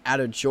tight end out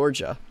of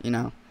Georgia.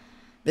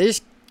 They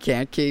just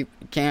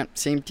can't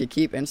seem to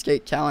keep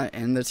in-state talent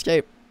in the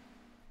state.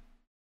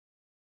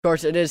 Of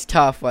course, it is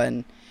tough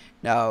when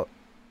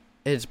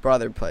his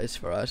brother plays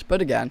for us.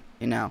 But again,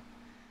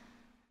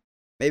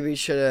 maybe he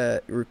should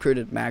have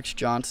recruited Max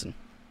Johnson.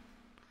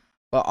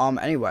 But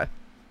anyway,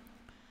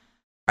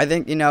 I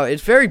think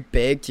it's very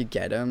big to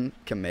get him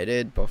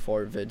committed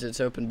before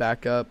visits open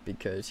back up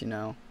because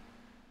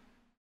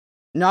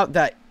not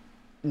that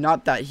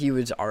he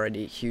was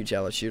already a huge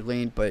LSU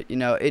lean, but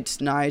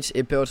it's nice.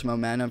 It builds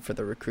momentum for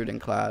the recruiting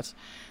class,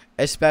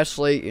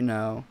 especially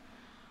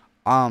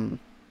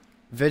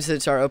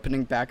visits are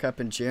opening back up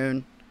in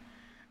June.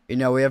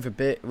 We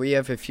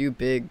have a few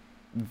big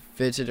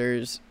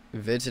visitors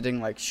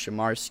visiting, like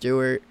Shamar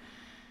Stewart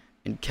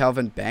and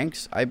Kelvin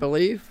Banks, I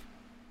believe.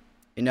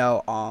 I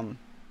know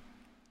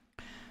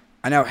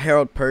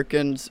Harold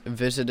Perkins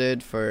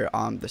visited for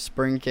the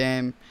spring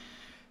game.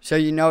 So,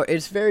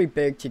 it's very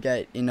big to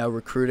get,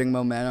 recruiting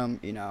momentum,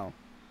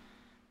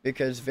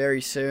 because very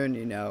soon,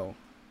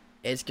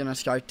 it's going to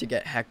start to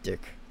get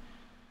hectic.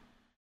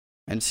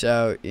 And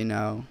so,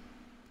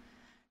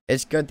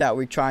 it's good that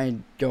we try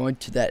and go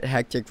into that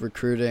hectic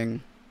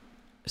recruiting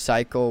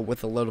cycle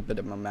with a little bit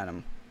of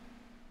momentum.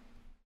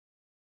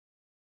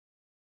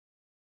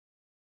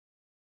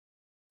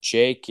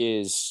 Jake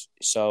he's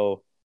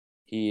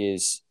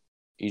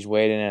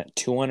weighing at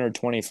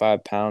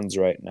 225 pounds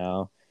right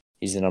now.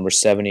 He's the number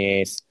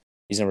 78th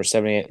He's number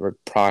 78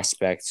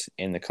 prospect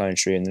in the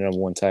country and the number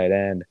 1 tight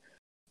end.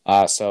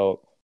 So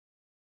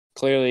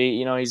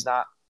clearly, he's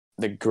not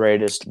the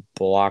greatest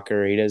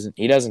blocker. He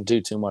doesn't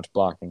do too much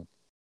blocking,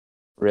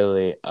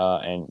 really,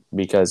 and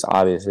because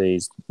obviously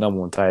he's number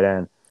 1 tight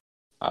end.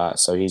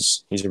 So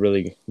he's a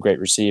really great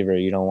receiver.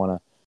 You don't want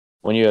to,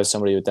 when you have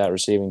somebody with that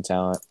receiving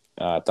talent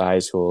at the high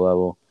school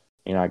level,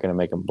 you're not going to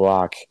make him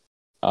block.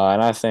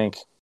 And I think,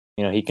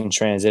 he can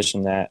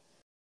transition that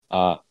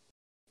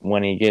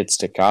when he gets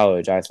to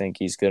college. I think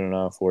he's good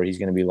enough where he's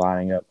going to be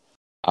lining up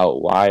out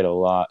wide a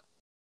lot.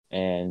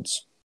 And,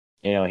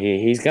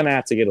 he's going to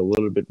have to get a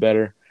little bit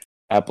better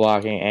at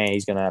blocking, and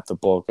he's going to have to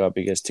bulk up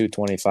because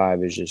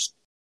 225 is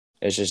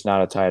just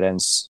not a tight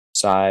end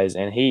size.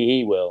 And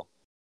he will.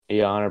 He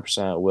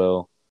 100%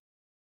 will.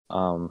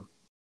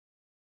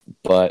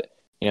 But,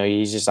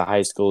 he's just a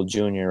high school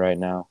junior right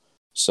now.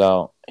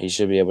 So he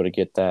should be able to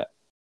get that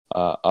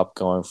up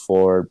going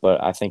forward.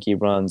 But I think he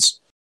runs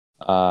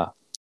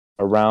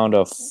around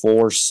a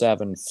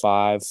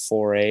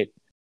 4.75,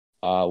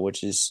 4.8,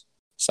 which is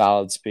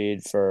solid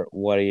speed for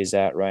what he's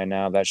at right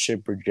now. That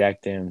should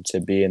project him to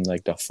be in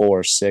like the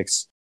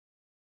 4.6,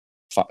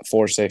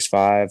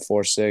 4.65,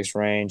 4.6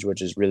 range,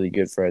 which is really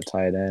good for a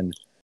tight end.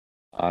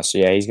 So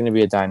yeah, he's going to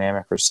be a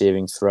dynamic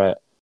receiving threat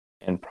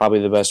and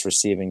probably the best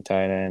receiving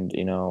tight end,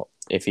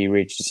 if he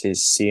reaches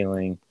his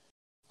ceiling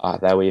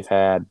that we've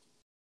had,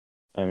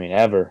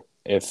 ever,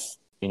 if,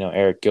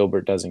 Eric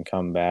Gilbert doesn't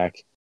come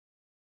back.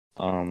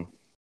 So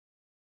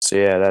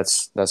yeah,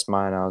 that's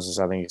my analysis.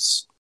 I think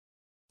it's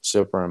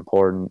super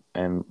important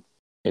and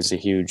it's a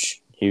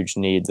huge, huge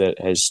need that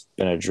has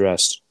been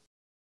addressed.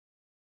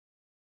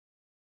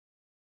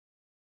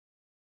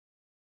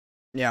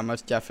 Yeah,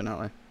 most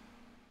definitely.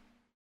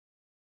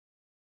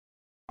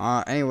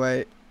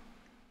 Anyway,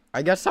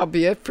 I guess that'll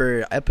be it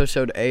for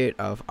episode 8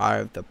 of Eye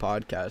of the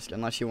Podcast,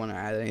 unless you want to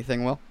add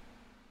anything, Will.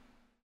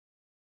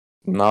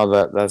 No,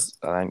 that's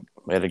I think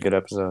we had a good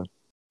episode.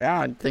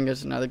 Yeah, I think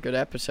it's another good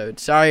episode.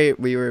 Sorry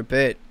we were a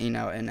bit,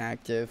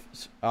 inactive.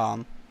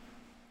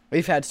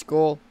 We've had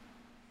school.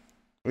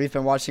 We've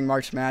been watching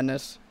March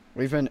Madness.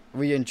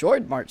 We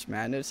enjoyed March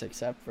Madness,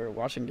 except for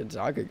watching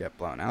Gonzaga get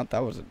blown out.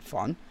 That wasn't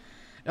fun.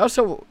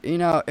 Also,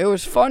 it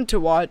was fun to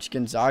watch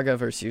Gonzaga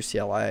versus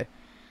UCLA.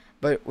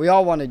 But we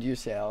all wanted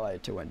UCLA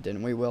to win,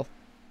 didn't we, Will?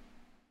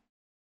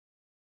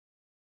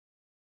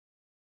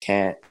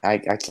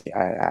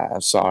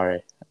 I'm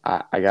sorry.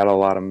 I got a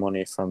lot of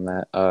money from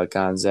that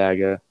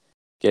Gonzaga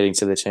getting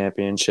to the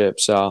championship,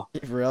 so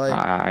really,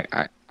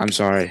 I'm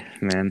sorry,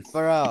 man.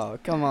 Bro,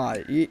 come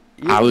on.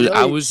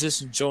 I was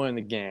just enjoying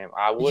the game.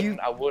 I would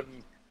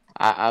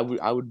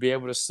be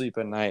able to sleep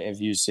at night if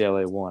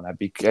UCLA won.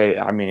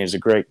 It was a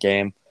great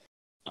game.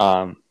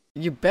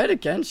 You bet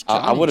against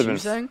Johnny I would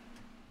have been.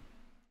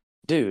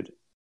 Dude,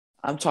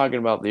 I'm talking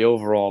about the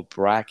overall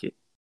bracket.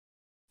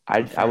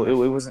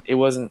 It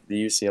wasn't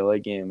the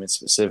UCLA game in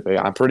specific.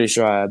 I'm pretty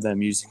sure I had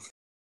them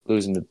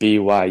losing to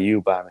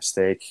BYU by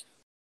mistake.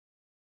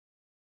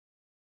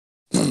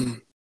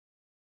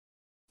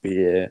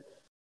 Yeah.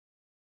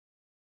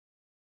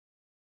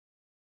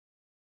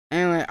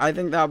 Anyway, I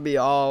think that'll be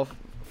all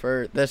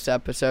for this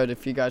episode.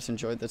 If you guys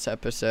enjoyed this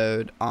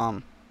episode,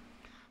 follow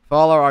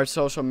our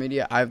social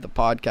media. I have the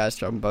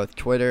podcast on both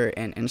Twitter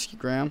and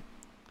Instagram.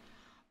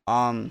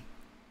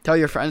 Tell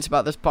your friends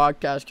about this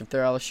podcast if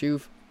they're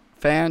LSU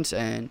fans,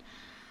 and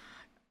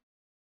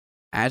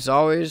as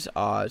always,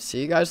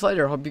 see you guys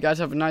later. Hope you guys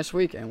have a nice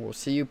week, and we'll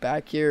see you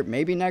back here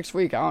maybe next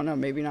week. I don't know,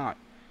 maybe not.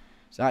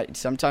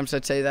 Sometimes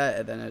I'd say that,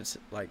 and then it's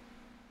like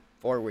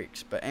 4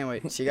 weeks. But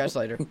anyway, see you guys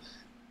later.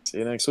 See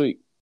you next week.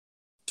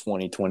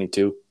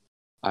 2022.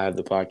 I have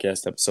the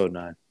podcast, episode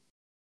 9.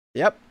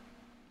 Yep.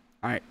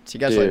 All right. See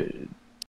you guys later.